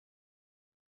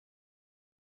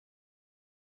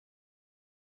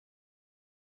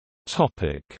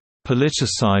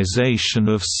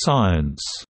 Politicization of science.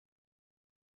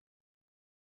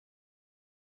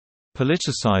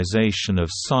 Politicization of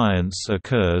science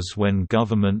occurs when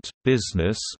government,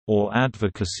 business, or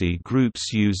advocacy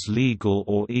groups use legal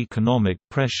or economic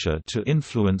pressure to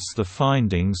influence the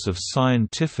findings of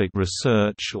scientific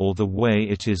research or the way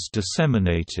it is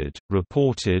disseminated,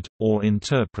 reported, or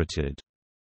interpreted.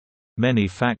 Many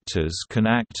factors can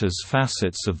act as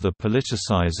facets of the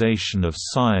politicization of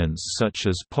science, such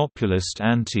as populist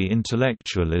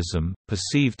anti-intellectualism,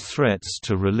 perceived threats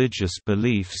to religious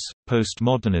beliefs,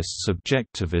 postmodernist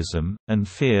subjectivism, and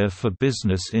fear for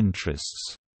business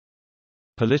interests.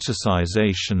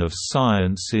 Politicization of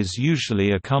science is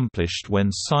usually accomplished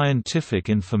when scientific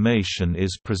information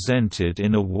is presented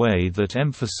in a way that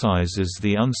emphasizes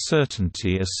the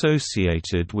uncertainty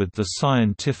associated with the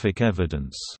scientific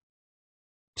evidence.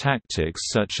 Tactics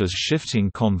such as shifting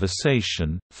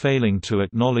conversation, failing to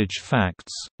acknowledge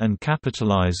facts, and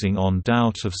capitalizing on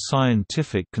doubt of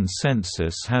scientific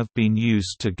consensus have been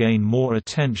used to gain more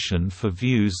attention for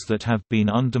views that have been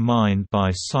undermined by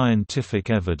scientific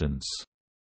evidence.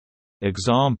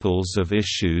 Examples of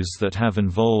issues that have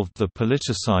involved the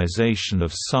politicization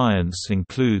of science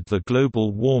include the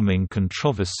global warming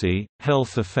controversy,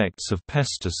 health effects of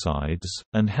pesticides,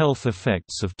 and health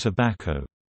effects of tobacco.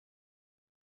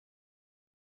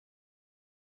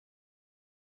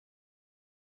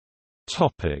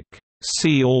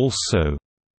 See also: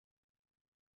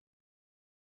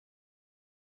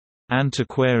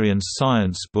 Antiquarian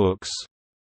science books,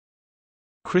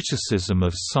 Criticism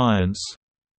of science,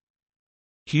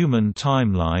 Human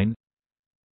timeline,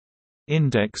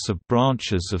 Index of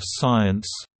branches of science,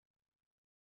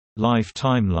 Life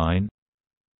timeline,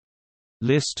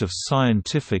 List of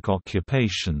scientific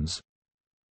occupations,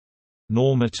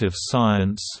 Normative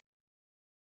science,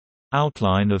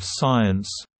 Outline of science,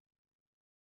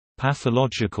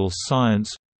 Pathological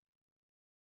science,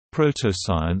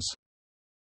 Protoscience,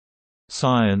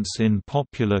 Science in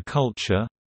popular culture,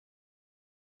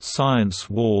 Science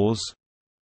wars,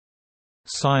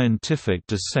 Scientific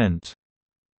dissent,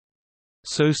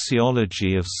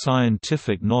 Sociology of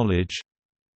scientific knowledge,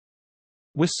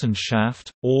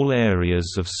 Wissenschaft, all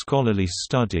areas of scholarly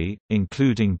study,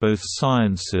 including both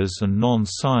sciences and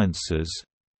non-sciences.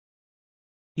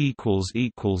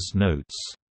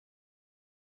 Notes